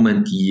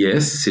moment,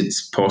 yes,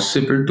 it's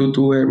possible to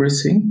do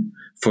everything,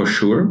 for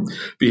sure.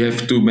 We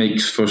have to make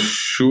for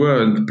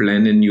sure and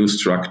plan a new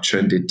structure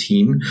in the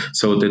team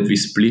so that we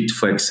split,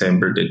 for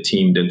example, the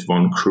team that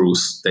one crew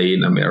stay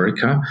in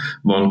America,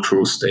 one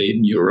crew stay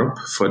in Europe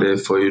for the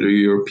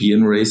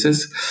European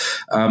races.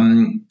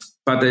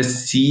 But I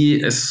see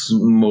a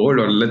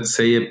small, or let's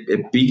say a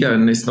bigger,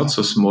 and it's not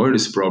so small,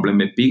 this problem,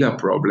 a bigger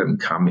problem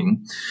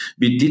coming.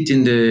 We did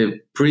in the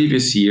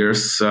previous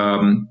years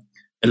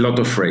a lot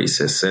of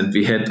races, and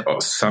we had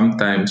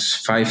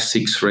sometimes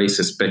 5-6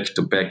 races back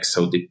to back.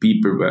 So the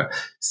people were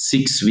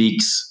 6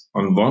 weeks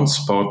on one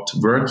spot,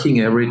 working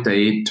every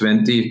day,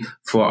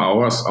 24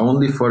 hours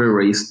only for the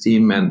race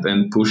team and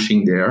then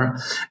pushing there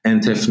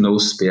and have no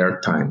spare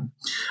time.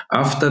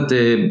 After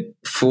the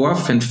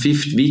 4th and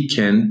 5th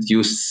weekend,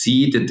 you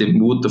see that the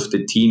mood of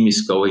the team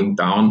is going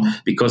down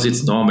because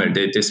it's normal.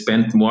 They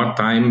spend more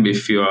time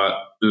with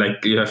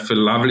like you have a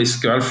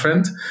loveliest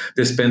girlfriend,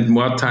 they spend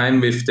more time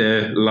with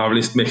the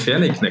loveliest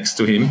mechanic next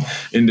to him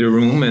in the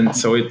room. And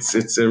so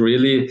it's a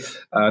really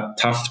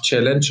tough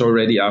challenge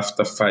already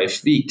after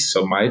 5 weeks.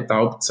 So my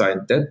doubts are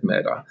in that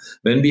matter.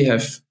 When we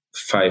have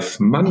 5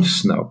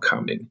 months now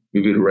coming,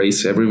 we will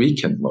race every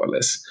weekend more or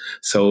less.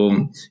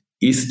 So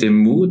is the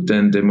mood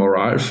and the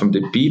morale from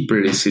the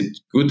people, is it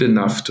good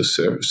enough to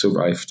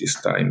survive these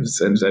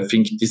times? And I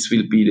think this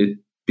will be the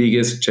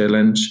biggest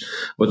challenge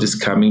what is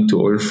coming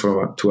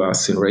to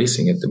us in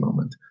racing at the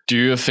moment. Do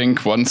you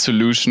think one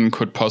solution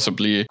could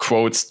possibly,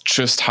 quotes,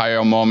 just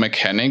hire more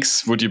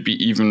mechanics? Would you be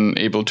even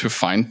able to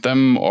find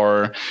them,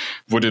 or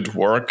would it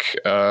work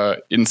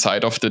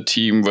inside of the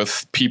team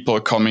with people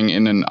coming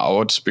in and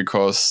out,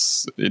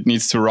 because it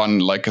needs to run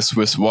like a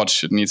Swiss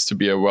watch? It needs to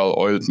be a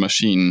well-oiled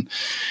machine.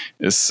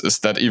 Is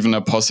that even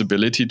a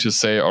possibility to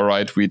say, all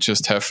right, we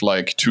just have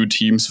like 2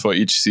 teams for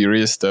each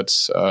series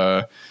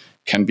that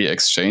can be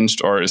exchanged,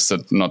 or is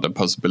that not a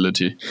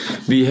possibility?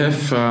 We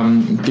have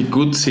the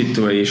good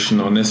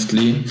situation,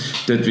 honestly,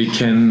 that we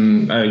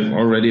can, I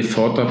already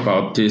thought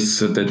about this,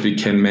 that we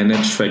can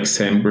manage, for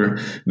example,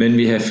 when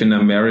we have in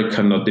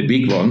America, not the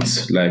big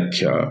ones, like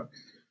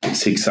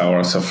 6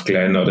 hours of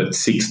Glen or the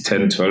 6,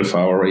 10,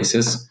 12-hour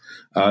races.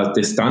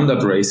 The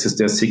standard races,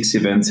 there are 6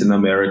 events in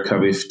America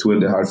with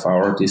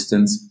 2.5-hour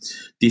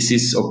distance. This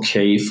is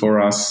okay for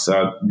us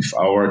with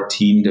our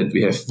team, that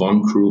we have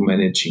one crew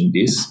managing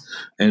this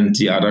and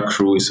the other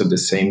crew is on the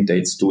same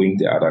dates doing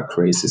the other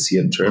races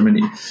here in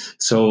Germany.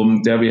 So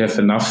there we have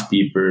enough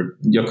people.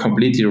 You're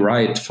completely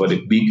right. For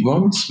the big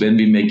ones, when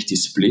we make the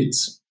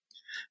splits,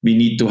 we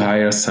need to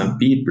hire some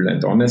people.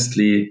 And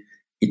honestly,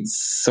 it's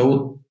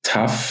so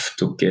tough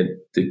to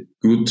get the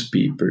good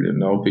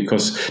people,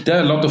 because there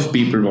are a lot of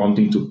people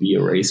wanting to be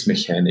a race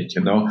mechanic,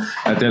 there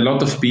are a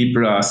lot of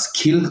people are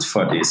skilled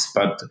for this,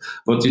 but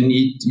what you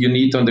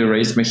need on the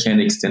race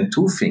mechanics, then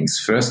 2 things.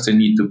 First, they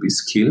need to be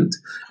skilled,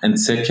 and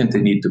second,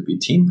 they need to be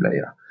team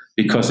player.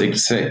 Because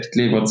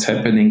exactly what's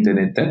happening then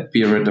in that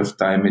period of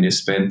time, when you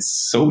spend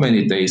so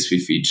many days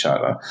with each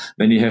other,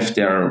 when you have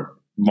their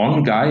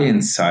one guy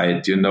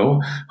inside,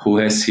 who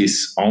has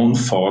his own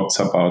thoughts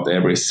about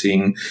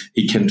everything,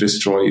 he can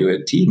destroy you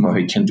a team, or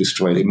he can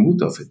destroy the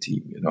mood of a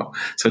team,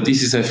 So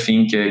this is, I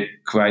think, a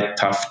quite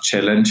tough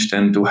challenge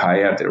then to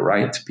hire the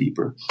right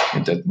people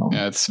at that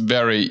moment. Yeah, it's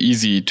very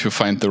easy to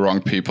find the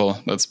wrong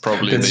people. That's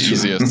probably the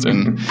easiest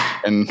in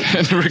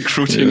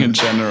recruiting in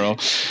general.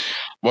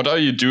 What are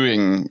you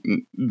doing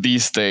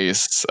these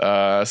days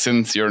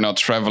since you're not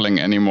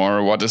traveling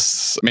anymore? What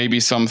is maybe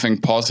something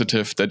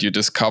positive that you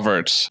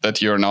discovered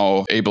that you're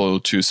now able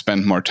to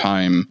spend more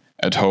time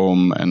at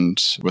home and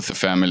with the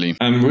family?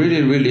 I'm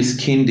really, really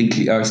skilled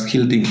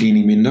in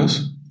cleaning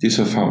windows. This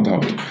I found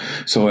out.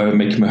 So I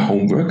make my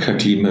homework, I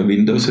clean my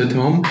windows at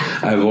home,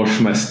 I wash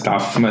my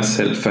stuff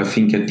myself. I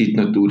think I did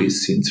not do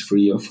this since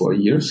 3 or 4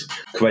 years.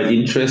 Quite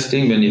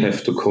interesting when you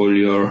have to call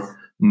your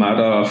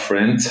mother or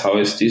friends, how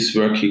is this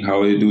working,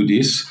 how you do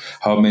this,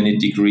 how many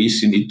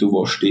degrees you need to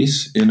wash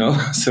this,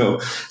 So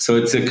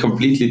it's a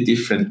completely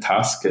different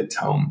task at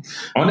home.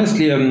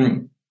 Honestly,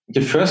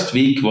 the first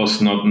week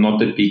was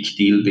not a big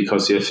deal,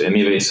 because you have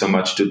anyway so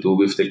much to do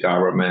with the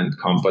government,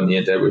 company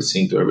and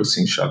everything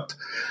shut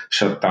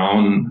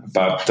down.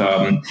 But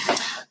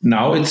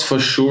now it's for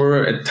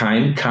sure a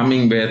time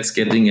coming where it's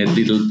getting a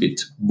little bit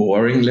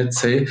boring, let's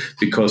say,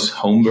 because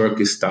homework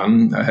is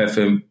done. I have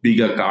a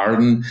bigger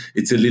garden.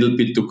 It's a little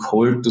bit too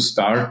cold to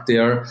start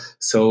there.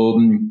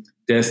 So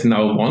there's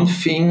now one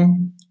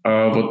thing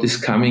what is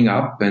coming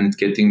up and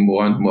getting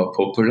more and more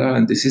popular,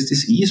 and this is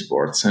this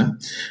esports.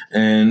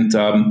 And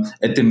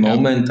at the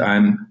moment,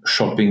 I'm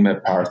shopping my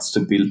parts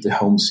to build the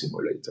home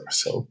simulator.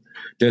 So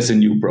there's a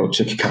new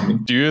project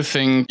coming. Do you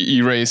think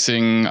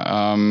e-racing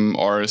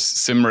or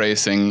sim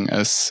racing,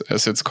 as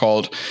it's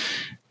called,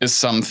 is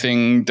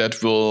something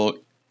that will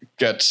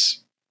get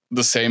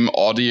the same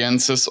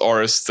audiences,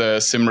 or is the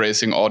sim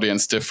racing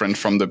audience different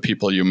from the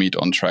people you meet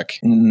on track?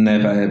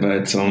 Never ever.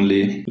 It's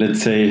only,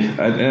 let's say,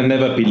 I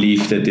never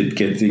believe that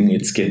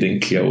it's getting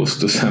close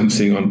to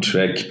something on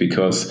track,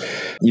 because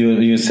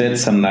you said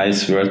some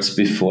nice words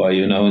before,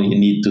 you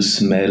need to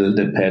smell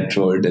the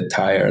petrol, the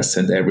tires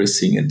and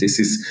everything. And this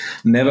is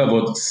never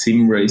what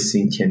sim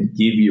racing can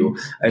give you.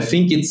 I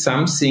think it's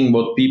something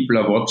what people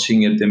are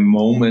watching at the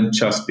moment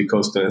just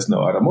because there is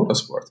no other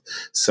motorsport.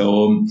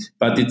 So,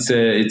 but it's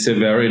a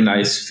very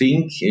nice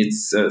thing.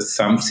 It's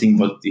something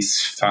what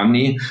is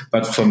funny,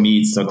 but for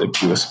me, it's not a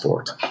pure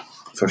sport.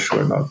 For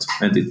sure not.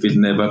 And it will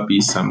never be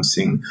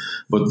something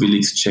what will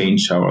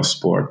exchange our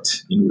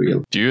sport in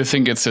real. Do you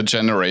think it's a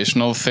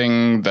generational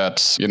thing that,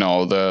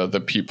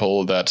 the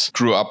people that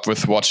grew up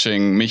with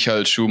watching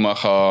Michael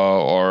Schumacher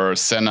or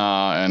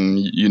Senna, and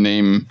you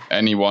name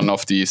any one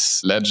of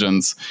these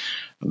legends,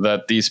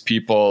 that these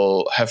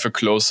people have a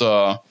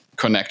closer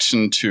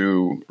connection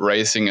to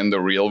racing in the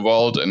real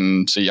world,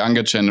 and the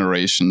younger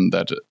generation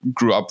that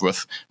grew up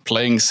with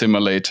playing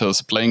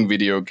simulators, playing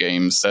video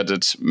games, that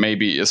it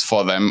maybe is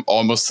for them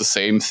almost the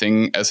same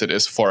thing as it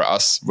is for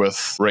us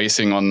with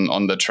racing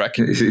on the track?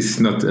 It's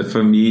not,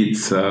 for me,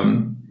 it's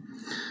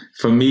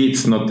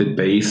not the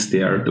base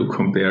there to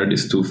compare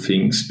these two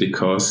things,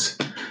 because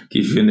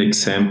give you an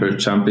example,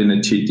 jump in a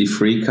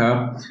GT3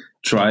 car,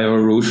 try Eau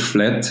Rouge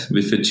flat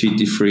with a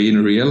GT3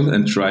 in real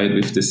and try it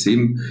with the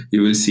sim,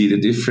 you will see the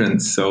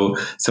difference. So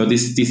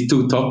these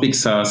two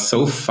topics are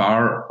so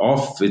far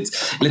off.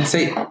 Let's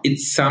say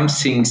it's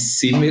something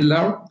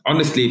similar.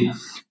 Honestly,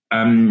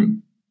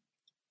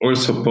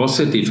 also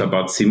positive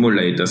about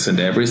simulators and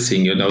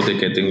everything. They're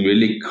getting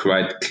really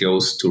quite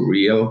close to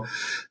real,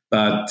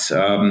 but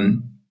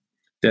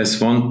there's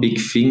one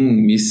big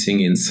thing missing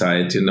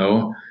inside.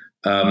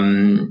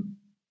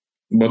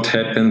 What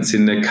happens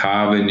in a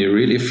car when you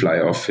really fly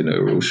off in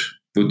a Rouge?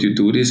 Would you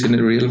do this in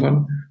a real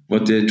one?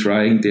 What they're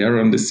trying there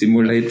on the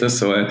simulator?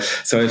 So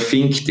I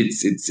think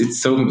it's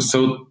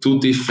so two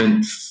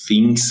different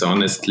things,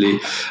 honestly,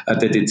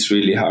 that it's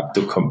really hard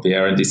to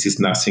compare. And this is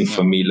nothing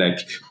for me like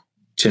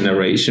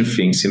generation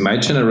things. In my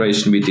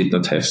generation, we did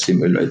not have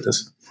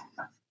simulators.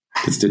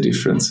 It's the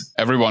difference.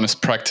 Everyone is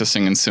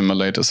practicing in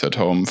simulators at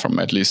home, from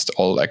at least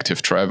all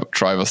active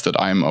drivers that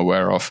I'm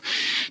aware of.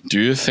 Do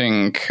you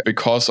think,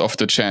 because of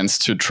the chance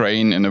to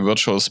train in a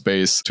virtual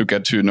space, to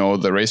get to know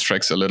the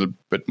racetracks a little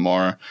bit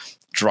more,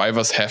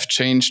 drivers have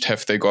changed?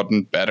 Have they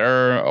gotten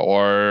better?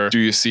 Or do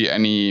you see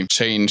any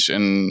change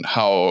in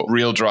how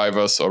real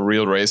drivers or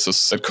real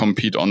racers that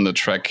compete on the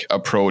track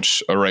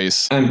approach a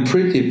race? I'm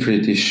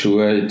pretty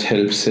sure it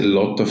helps a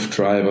lot of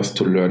drivers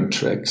to learn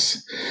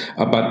tracks,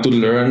 but to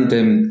learn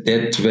them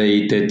that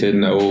way that they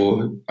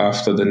know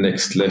after the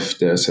next left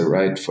there's a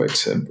right, for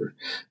example.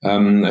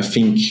 I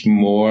think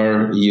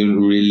more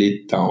you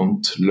really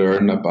don't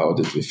learn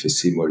about it with a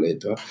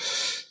simulator.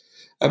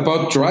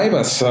 About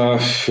drivers, there are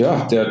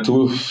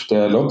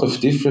a lot of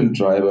different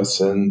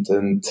drivers, and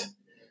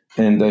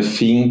I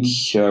think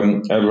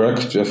I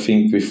worked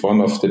with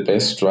one of the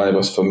best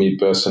drivers for me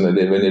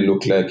personally. When I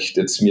look like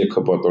that's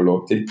Mirko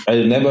Bortolotti,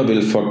 I never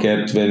will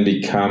forget when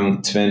we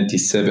come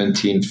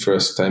 2017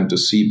 first time to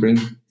Sebring.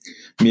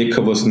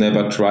 Mirko was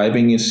never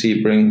driving in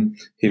Sebring.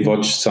 He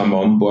watched some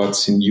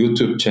onboards in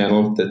YouTube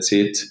channel. That's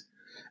it.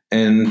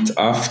 And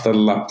after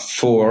lap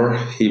 4,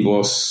 he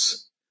was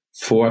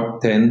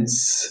 4/10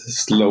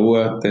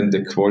 slower than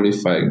the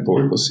qualifying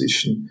pole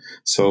position.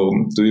 So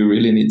do you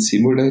really need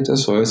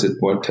simulators, or is it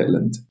more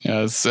talent?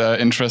 Yeah, it's an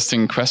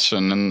interesting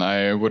question, and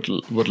I would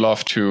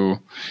love to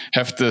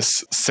have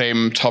this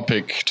same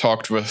topic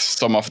talked with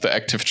some of the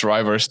active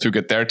drivers to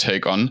get their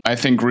take on. I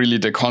think really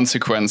the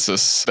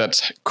consequences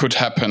that could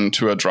happen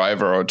to a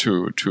driver or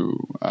to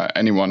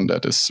anyone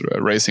that is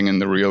racing in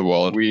the real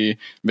world. We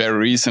very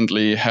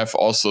recently have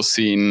also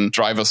seen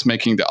drivers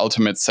making the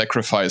ultimate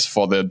sacrifice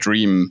for their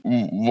dream.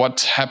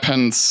 What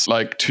happens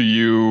like to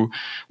you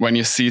when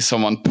you see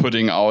someone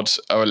putting out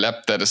a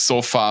lap that is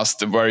so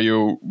fast where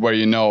you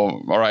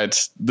know, all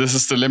right, this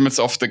is the limits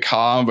of the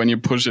car. When you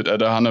push it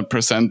at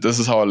 100%, this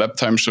is how a lap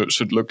time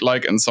should look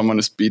like, and someone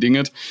is beating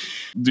it.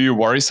 Do you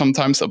worry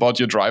sometimes about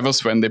your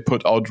drivers when they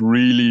put out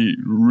really,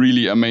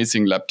 really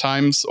amazing lap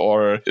times,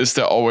 or is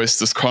there always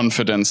this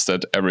confidence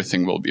that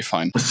everything will be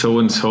fine? So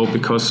and so,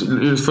 because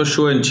for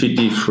sure in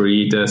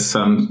GT3 there's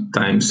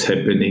sometimes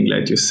happening,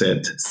 like you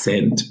said,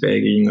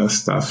 sandbagging or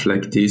stuff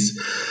like this.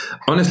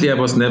 Honestly, I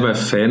was never a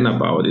fan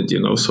about it,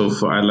 so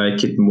I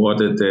like it more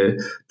that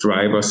the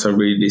drivers are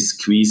really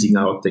squeezing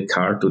out the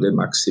car to the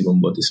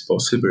maximum what is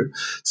possible.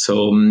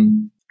 So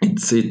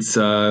it's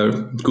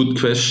a good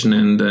question,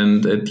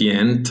 and at the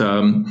end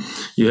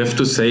you have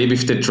to say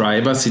with the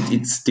drivers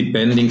it's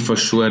depending for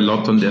sure a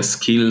lot on their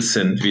skills,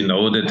 and we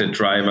know that the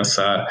drivers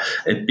are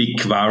a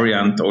big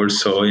variant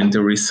also in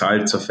the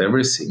results of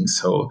everything.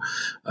 So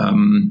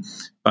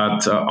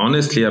but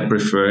honestly, I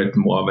prefer it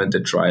more when the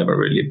driver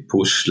really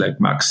push like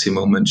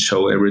maximum and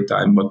show every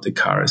time what the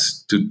car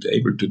is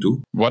able to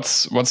do.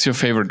 What's your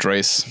favorite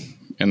race?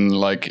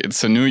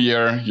 It's a new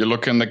year, you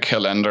look in the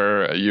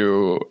calendar,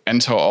 you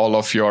enter all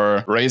of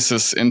your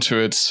races into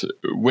it.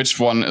 Which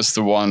one is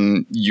the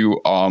one you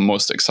are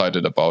most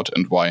excited about,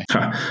 and why?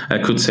 I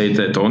could say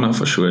Daytona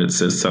for sure.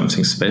 It's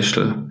something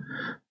special.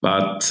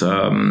 But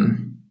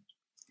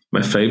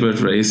my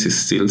favorite race is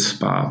still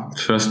Spa.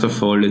 First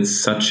of all,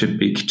 it's such a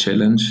big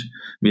challenge.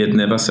 We had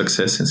never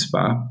success in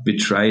Spa. We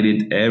tried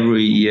it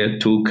every year,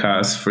 2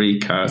 cars, 3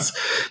 cars.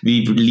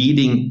 We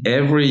leading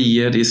every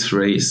year this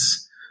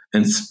race,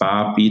 and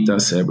Spa beat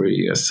us every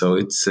year. So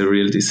it's a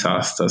real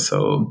disaster.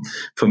 So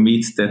for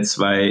me, that's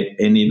why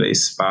anyway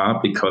Spa,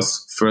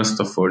 because first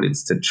of all,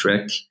 it's the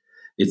track.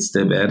 it's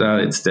the weather,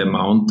 it's the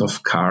amount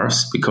of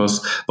cars.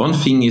 Because one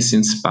thing is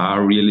in Spa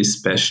really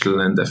special,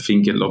 and I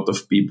think a lot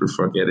of people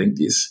forgetting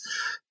this.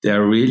 There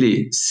are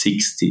really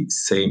 60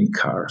 same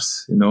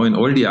cars. In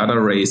all the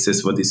other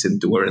races, what is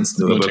endurance,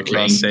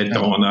 Nürburgring,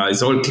 Daytona,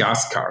 it's all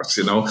class cars,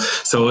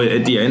 So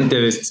at the end,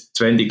 there is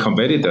 20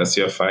 competitors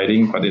you're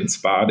fighting, but in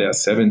Spa, there are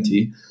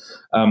 70.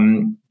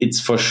 It's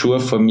for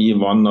sure for me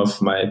one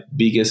of my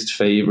biggest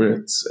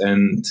favorites,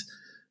 and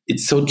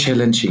it's so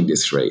challenging,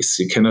 this race.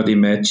 You cannot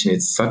imagine.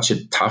 It's such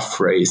a tough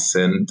race,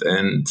 and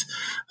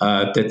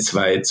that's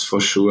why it's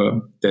for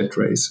sure that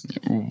race.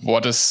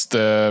 What is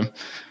the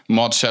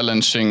more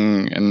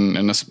challenging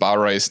in a Spa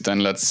race than,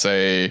 let's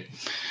say,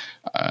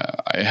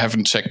 I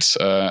haven't checked.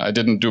 I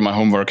didn't do my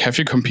homework. Have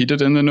you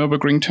competed in the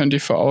Nürburgring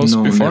 24 hours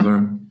before?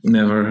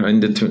 Never. In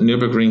the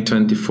Nürburgring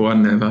 24,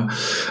 never.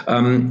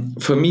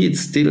 For me, it's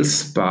still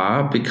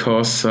Spa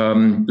because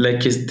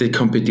the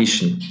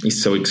competition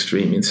is so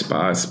extreme in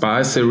Spa. Spa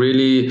is a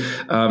really,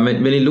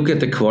 when you look at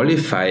the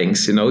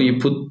qualifyings, you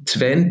put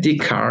 20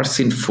 cars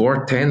in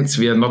 4 tents.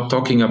 We are not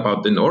talking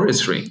about the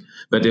Norris Ring,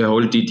 but the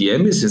whole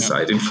DTM is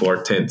inside in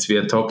 4 tents. We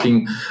are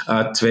talking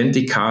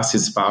 20 cars in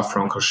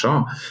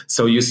Spa-Francorchamps.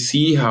 So you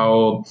see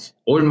how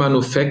all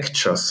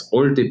manufacturers,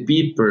 all the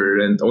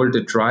people and all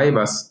the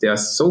drivers, they are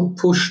so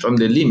pushed on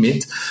the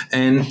limit.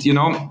 And,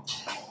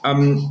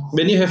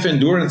 when you have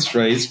endurance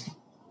race,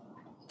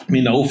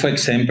 for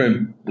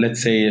example,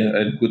 let's say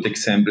a good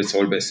example is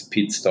always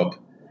pit stop.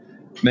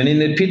 When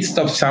in a pit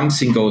stop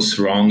something goes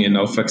wrong,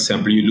 for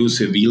example, you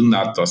lose a wheel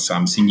nut or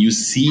something, you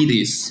see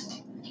this.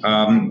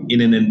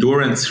 In an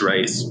endurance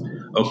race,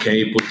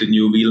 okay, put the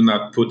new wheel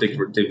nut, put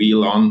the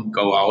wheel on,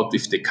 go out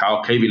with the car.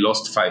 Okay, we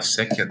lost 5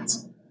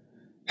 seconds.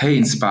 Hey,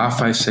 in Spa,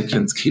 5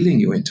 seconds killing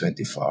you in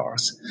 24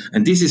 hours.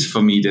 And this is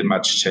for me the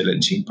much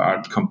challenging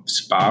part,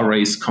 Spa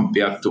race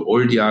compared to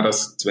all the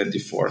others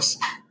 24s.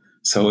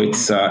 So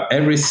it's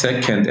every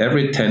second,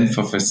 every 10th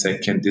of a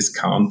second is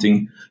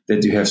counting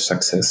that you have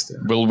success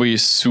there. Will we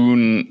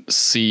soon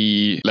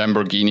see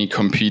Lamborghini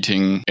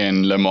competing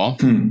in Le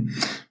Mans?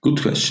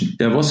 Good question.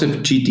 There was a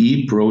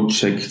GTE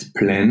project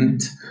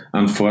planned.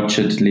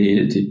 Unfortunately,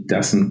 it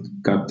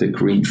doesn't got the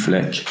green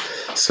flag.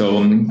 So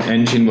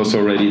engine was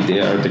already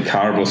there. The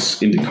car was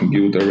in the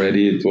computer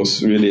already. It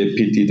was really a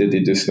pity that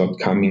it is not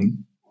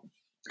coming.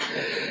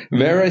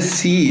 Where I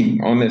see,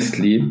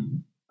 honestly,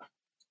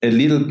 a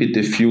little bit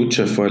the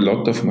future for a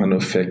lot of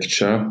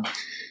manufacturer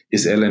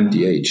is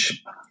LMDH.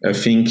 I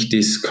think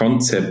this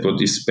concept,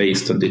 what is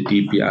based on the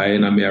DPI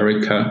in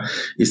America,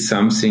 is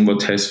something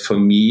what has for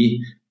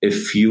me a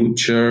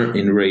future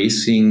in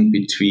racing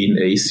between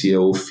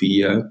ACO,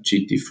 FIA,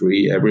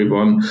 GT3,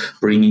 everyone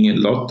bringing a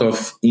lot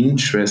of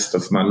interest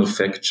of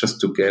manufacturers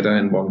together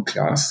in one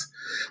class,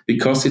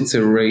 because it's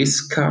a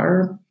race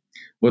car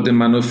what the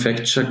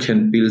manufacturer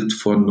can build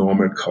for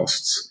normal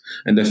costs.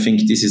 And I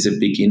think this is a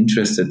big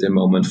interest at the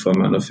moment for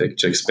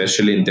manufacturer,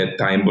 especially in that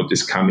time what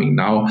is coming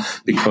now,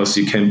 because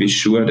you can be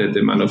sure that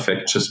the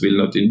manufacturers will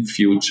not in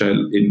future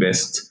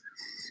invest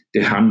the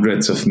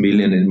hundreds of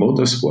millions in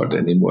motorsport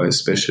anymore,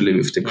 especially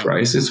with the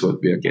crisis what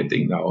we are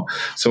getting now.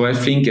 So I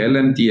think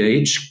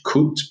LMDH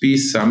could be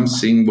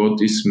something what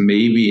is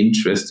maybe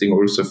interesting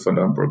also for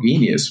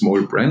Lamborghini, a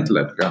small brand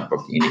like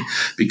Lamborghini,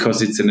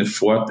 because it's an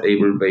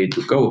affordable way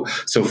to go.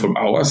 So from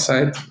our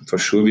side, for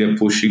sure, we are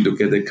pushing to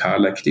get a car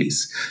like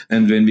this.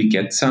 And when we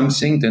get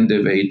something, then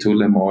the way to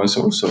Le Mans is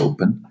also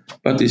open.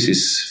 But this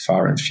is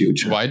far in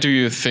future. Why do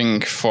you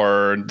think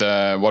for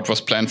what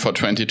was planned for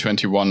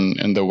 2021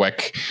 in the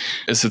WEC,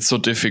 is it so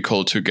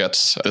difficult to get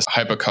this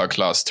hypercar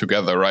class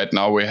together? Right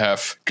now we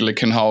have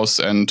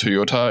Glickenhaus and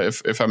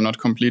Toyota, if I'm not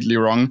completely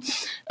wrong.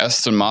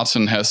 Aston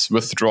Martin has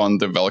withdrawn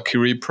the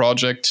Valkyrie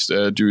project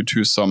due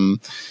to some,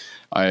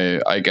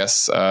 I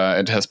guess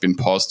it has been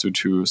paused due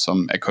to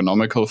some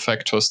economical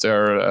factors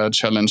they're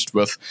challenged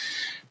with.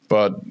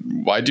 But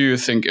why do you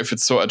think, if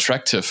it's so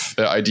attractive,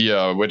 the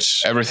idea,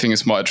 which everything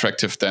is more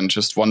attractive than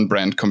just one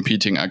brand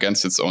competing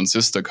against its own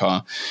sister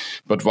car,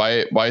 but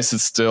why is it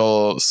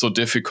still so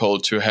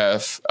difficult to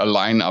have a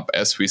lineup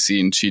as we see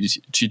in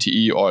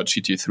GTE or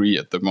GT3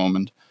 at the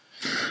moment?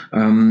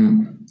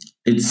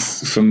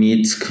 For me,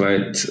 it's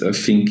quite, I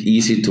think,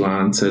 easy to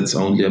answer. It's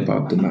only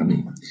about the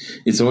money.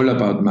 It's all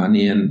about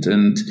money.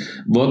 And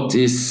what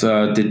is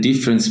the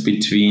difference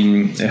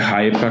between a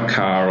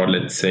hypercar or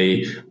let's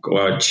say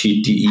or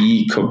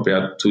GTE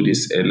compared to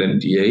this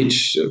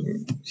LMDH?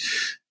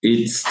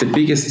 It's the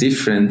biggest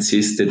difference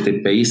is that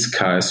the base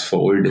car is for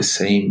all the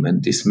same,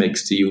 and this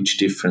makes the huge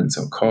difference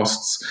on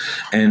costs.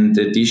 And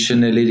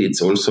additionally, it's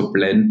also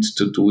planned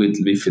to do it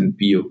within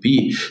BOP.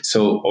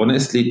 So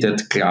honestly,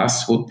 that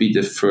class would be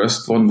the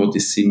first one what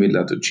is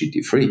similar to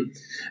GT3.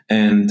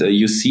 And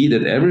you see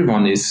that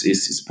everyone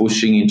is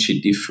pushing in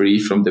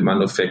GT3 from the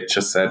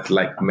manufacturer side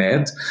like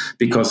mad,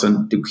 because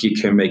you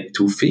can make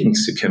two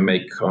things. You can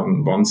make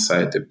on one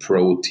side a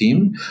pro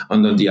team,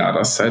 and on the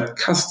other side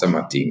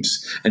customer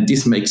teams. And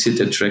this makes it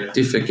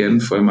attractive again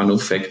for a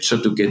manufacturer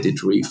to get it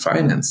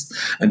refinanced.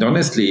 And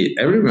honestly,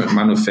 every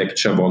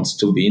manufacturer wants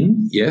to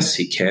win. Yes,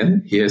 he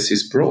can. He has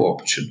his pro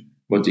option.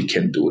 what you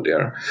can do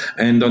there.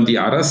 And on the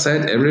other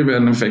side, every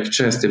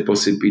manufacturer has the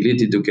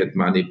possibility to get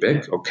money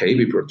back. Okay,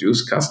 we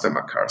produce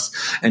customer cars.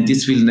 And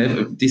this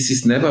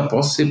is never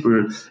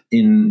possible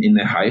in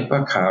a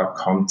hypercar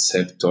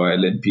concept or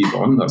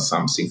LMP1 or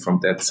something from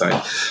that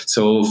side.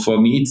 So for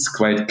me, it's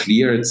quite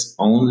clear. It's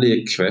only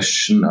a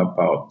question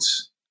about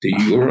the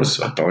euros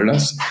or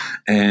dollars,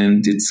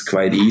 and it's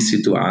quite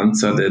easy to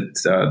answer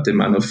that the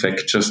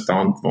manufacturers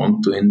don't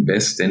want to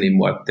invest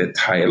anymore at that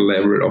high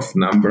level of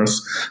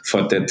numbers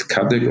for that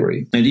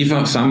category. And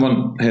if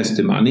someone has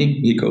the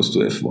money, he goes to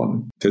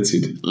F1. That's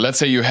it. Let's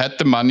say you had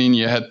the money and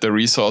you had the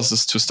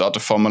resources to start a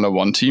Formula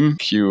One team.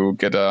 You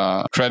get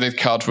a credit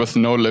card with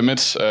no limit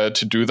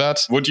to do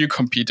that. Would you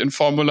compete in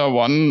Formula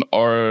One,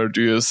 or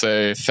do you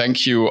say,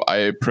 thank you,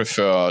 I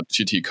prefer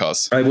GT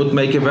cars? I would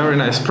make a very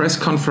nice press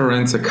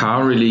conference, a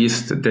car released,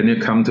 then you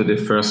come to the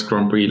first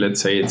Grand Prix,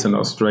 let's say it's in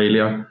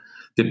Australia.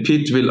 The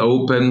pit will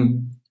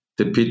open,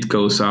 the pit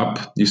goes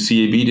up, you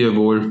see a video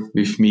wall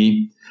with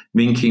me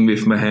winking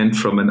with my hand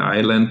from an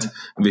island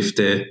with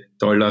the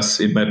dollars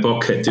in my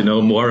pocket.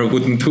 More I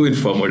wouldn't do in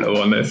Formula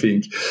One, I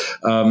think.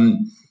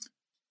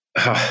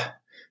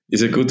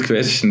 It's a good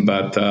question,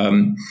 but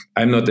I'm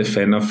not a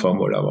fan of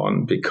Formula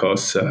One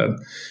because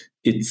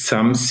it's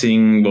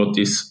something what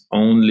is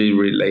only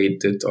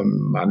related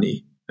on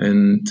money.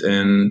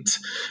 And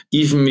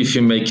even if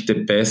you make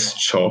the best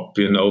job,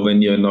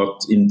 when you're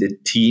not in the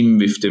team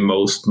with the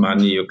most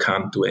money, you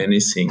can't do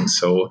anything.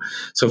 So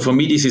for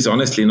me, this is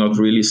honestly not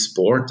really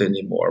sport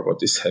anymore,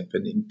 what is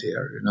happening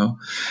there,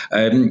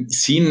 I've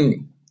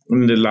seen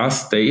in the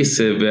last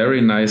days a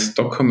very nice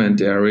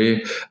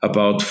documentary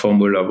about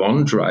Formula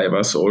One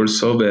drivers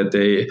also, where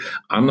they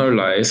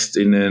analyzed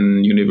in a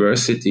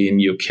university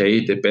in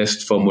UK the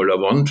best Formula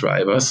One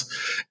drivers.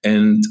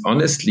 And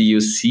honestly,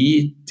 you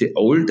see the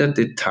older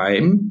the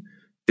time,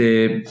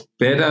 the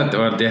better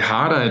or the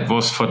harder it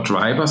was for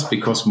drivers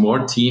because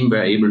more teams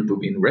were able to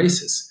win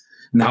races.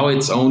 Now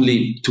it's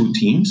only 2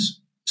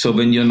 teams. So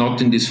when you're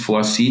not in these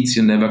 4 seats,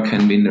 you never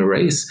can win a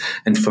race.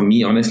 And for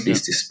me, honestly,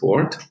 it's the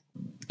sport.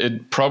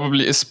 It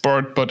probably is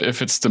sport, but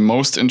if it's the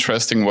most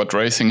interesting what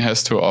racing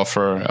has to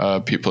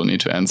offer, people need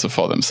to answer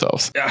for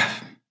themselves. Yeah,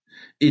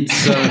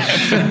 it's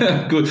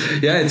good.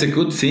 Yeah, it's a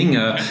good thing.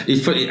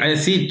 I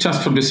see it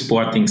just from the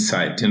sporting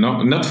side,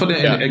 not for the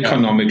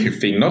economical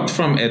thing, not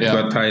from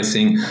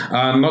advertising.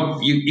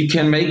 Not you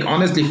can make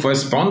honestly for a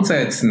sponsor.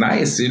 It's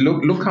nice.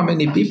 Look how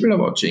many people are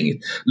watching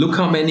it. Look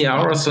how many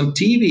hours on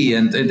TV,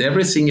 and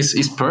everything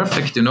is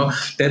perfect.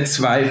 That's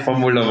why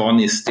Formula One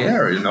is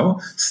there.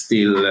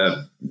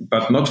 Still.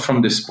 But not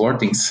from the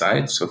sporting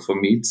side. So for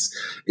me,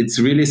 it's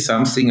really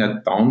something I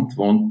don't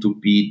want to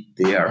be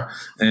there.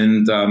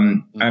 And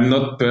I'm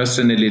not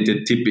personally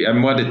I'm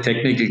more the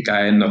technical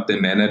guy and not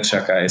the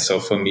manager guy. So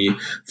for me,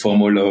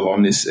 Formula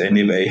One is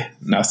anyway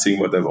nothing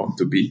what I want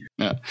to be.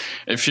 Yeah.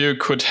 If you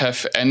could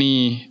have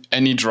any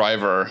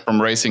driver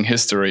from racing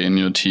history in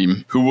your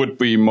team, who would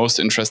be most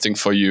interesting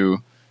for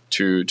you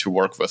to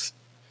work with?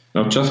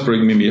 Now just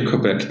bring me Mirko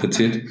back. That's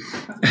it.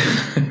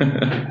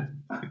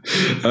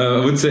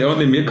 I would say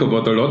only Mirko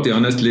Bortolotti,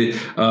 honestly.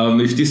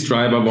 If this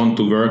driver want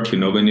to work,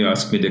 when you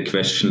ask me the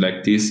question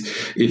like this,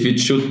 if it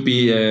should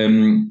be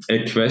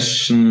a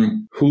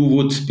question, who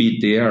would be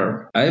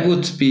there? I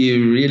would be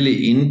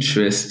really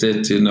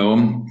interested,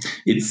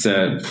 it's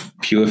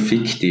pure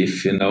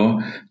fictive,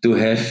 to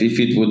have, if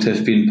it would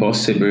have been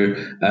possible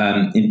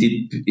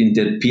in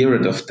that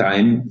period of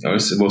time,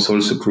 it was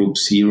also Group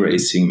C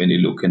racing when you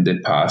look in the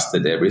past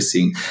at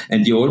everything.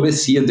 And you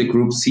always see in the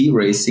Group C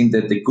racing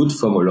that the good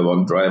Formula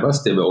One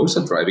drivers, they were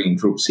also driving in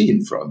Group C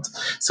in front.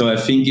 So I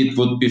think it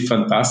would be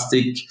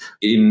fantastic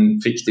in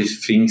fictive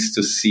things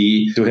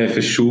to have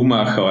a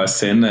Schumacher or a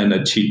Senna in a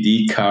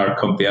GT car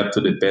compared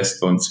to the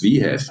best ones we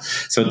have.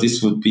 So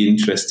this would be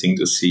interesting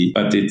to see.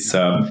 But it's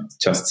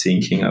just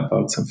thinking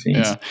about some things.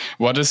 Yeah.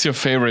 What is your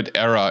favorite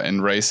era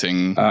in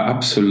racing?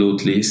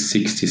 Absolutely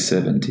 60s,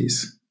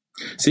 70s.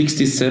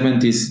 60s,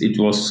 70s, it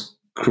was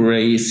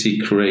crazy,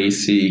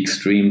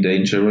 extreme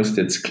dangerous,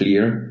 that's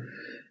clear.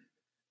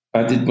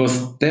 But it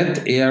was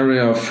that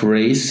area of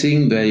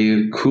racing where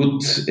you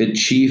could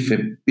achieve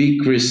a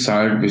big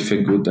result with a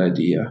good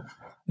idea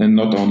and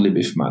not only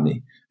with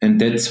money. And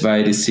that's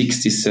why the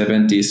 60s,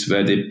 70s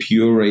were the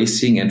pure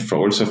racing and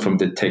also from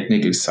the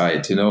technical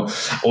side,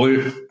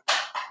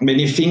 when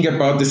you think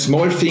about the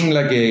small thing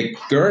like a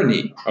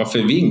gurney of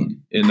a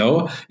wing,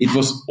 it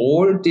was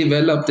all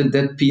developed in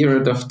that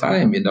period of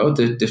time,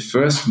 the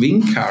first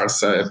wing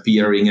cars are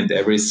appearing and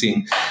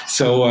everything.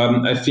 So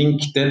I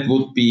think that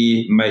would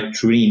be my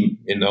dream,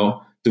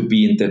 to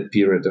be in that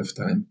period of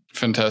time.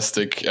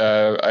 Fantastic.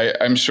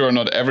 I'm sure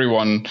not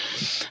everyone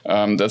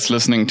that's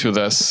listening to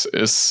this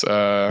is,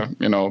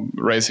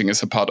 racing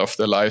is a part of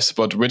their lives.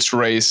 But which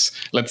race,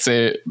 let's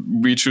say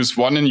we choose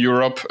one in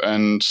Europe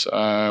and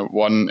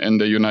one in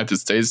the United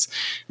States,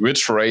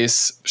 which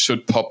race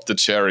should pop the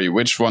cherry?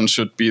 Which one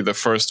should be the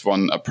first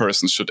one a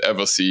person should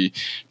ever see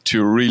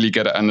to really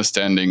get an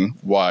understanding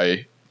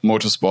why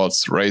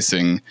motorsports,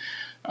 racing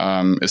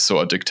is so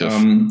addictive?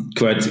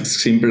 Quite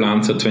simple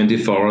answer: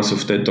 24 hours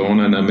of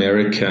Daytona in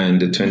America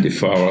and the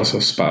 24 hours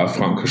of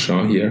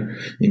Spa-Francorchamps here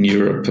in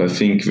Europe. I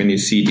think when you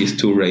see these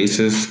two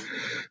races,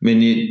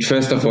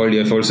 first of all, you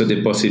have also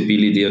the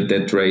possibility of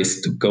that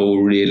race to go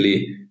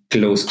really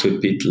close to a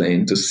pit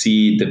lane, to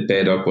see the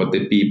paddock, what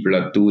the people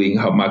are doing,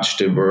 how much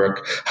they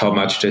work, how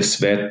much they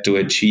sweat to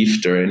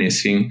achieve or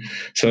anything.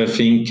 So I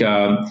think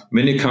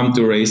when you come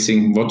to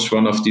racing, watch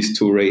one of these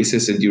two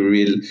races and you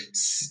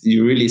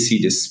really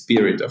see the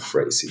spirit of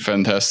racing.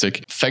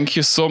 Fantastic. Thank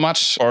you so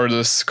much for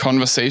this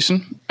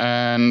conversation,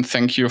 and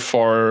thank you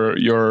for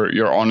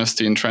your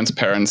honesty and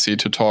transparency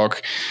to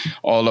talk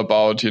all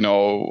about,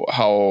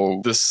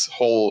 how this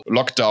whole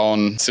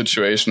lockdown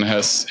situation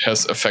has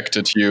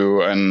affected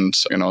you and,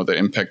 the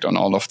impact on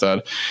all of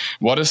that.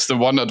 What is the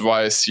one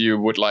advice you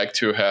would like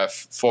to have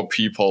for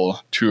people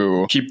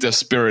to keep their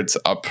spirits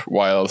up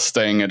while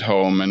staying at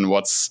home? And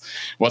what's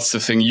the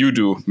thing you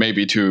do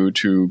maybe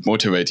to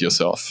motivate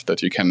yourself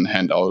that you can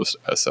hand out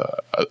as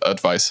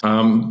advice?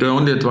 The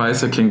only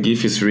advice I can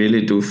give is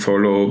really to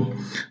follow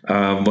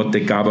what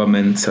the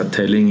governments are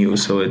telling you.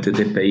 So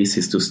the base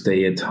is to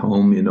stay at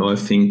home. I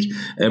think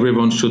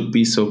everyone should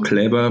be so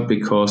clever,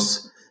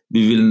 because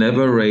we will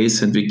never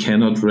race and we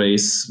cannot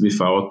race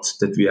without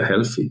that we are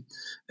healthy.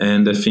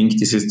 And I think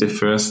this is the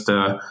first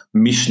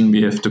mission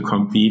we have to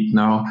compete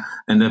now.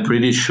 And I'm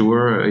pretty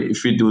sure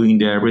if we're doing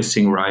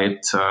everything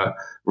right,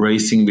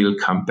 racing will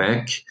come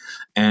back.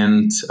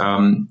 And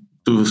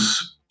to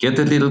get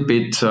a little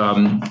bit,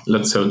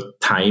 let's say,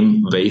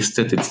 time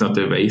wasted, it's not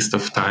a waste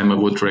of time, I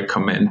would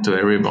recommend to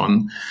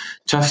everyone,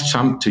 just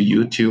jump to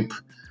YouTube.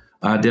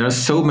 There are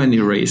so many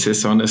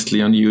races,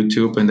 honestly, on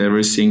YouTube, and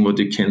everything what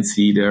you can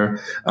see there.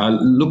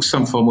 Look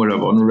some Formula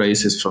One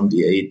races from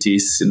the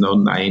 80s,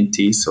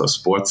 90s, or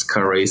sports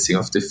car racing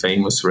of the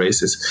famous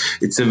races.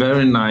 It's a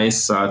very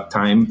nice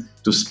time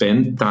to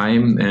spend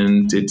time,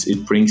 and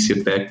it brings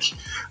you back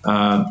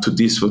to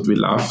this what we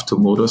love, to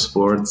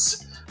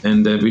motorsports.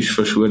 And I wish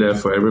for sure there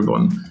for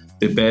everyone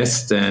the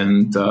best,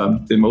 and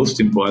the most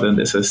important,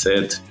 as I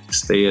said,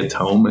 stay at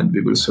home and we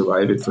will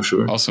survive it for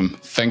sure. Awesome.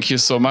 Thank you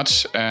so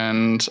much.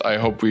 And I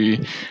hope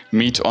we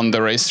meet on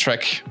the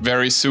racetrack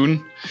very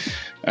soon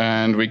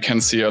and we can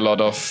see a lot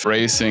of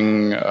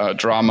racing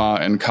drama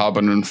and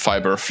carbon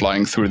fiber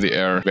flying through the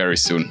air very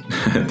soon.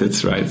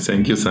 That's right.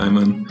 Thank you,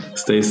 Simon.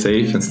 Stay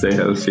safe and stay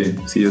healthy.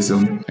 See you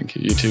soon. Thank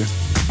you. You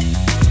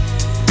too.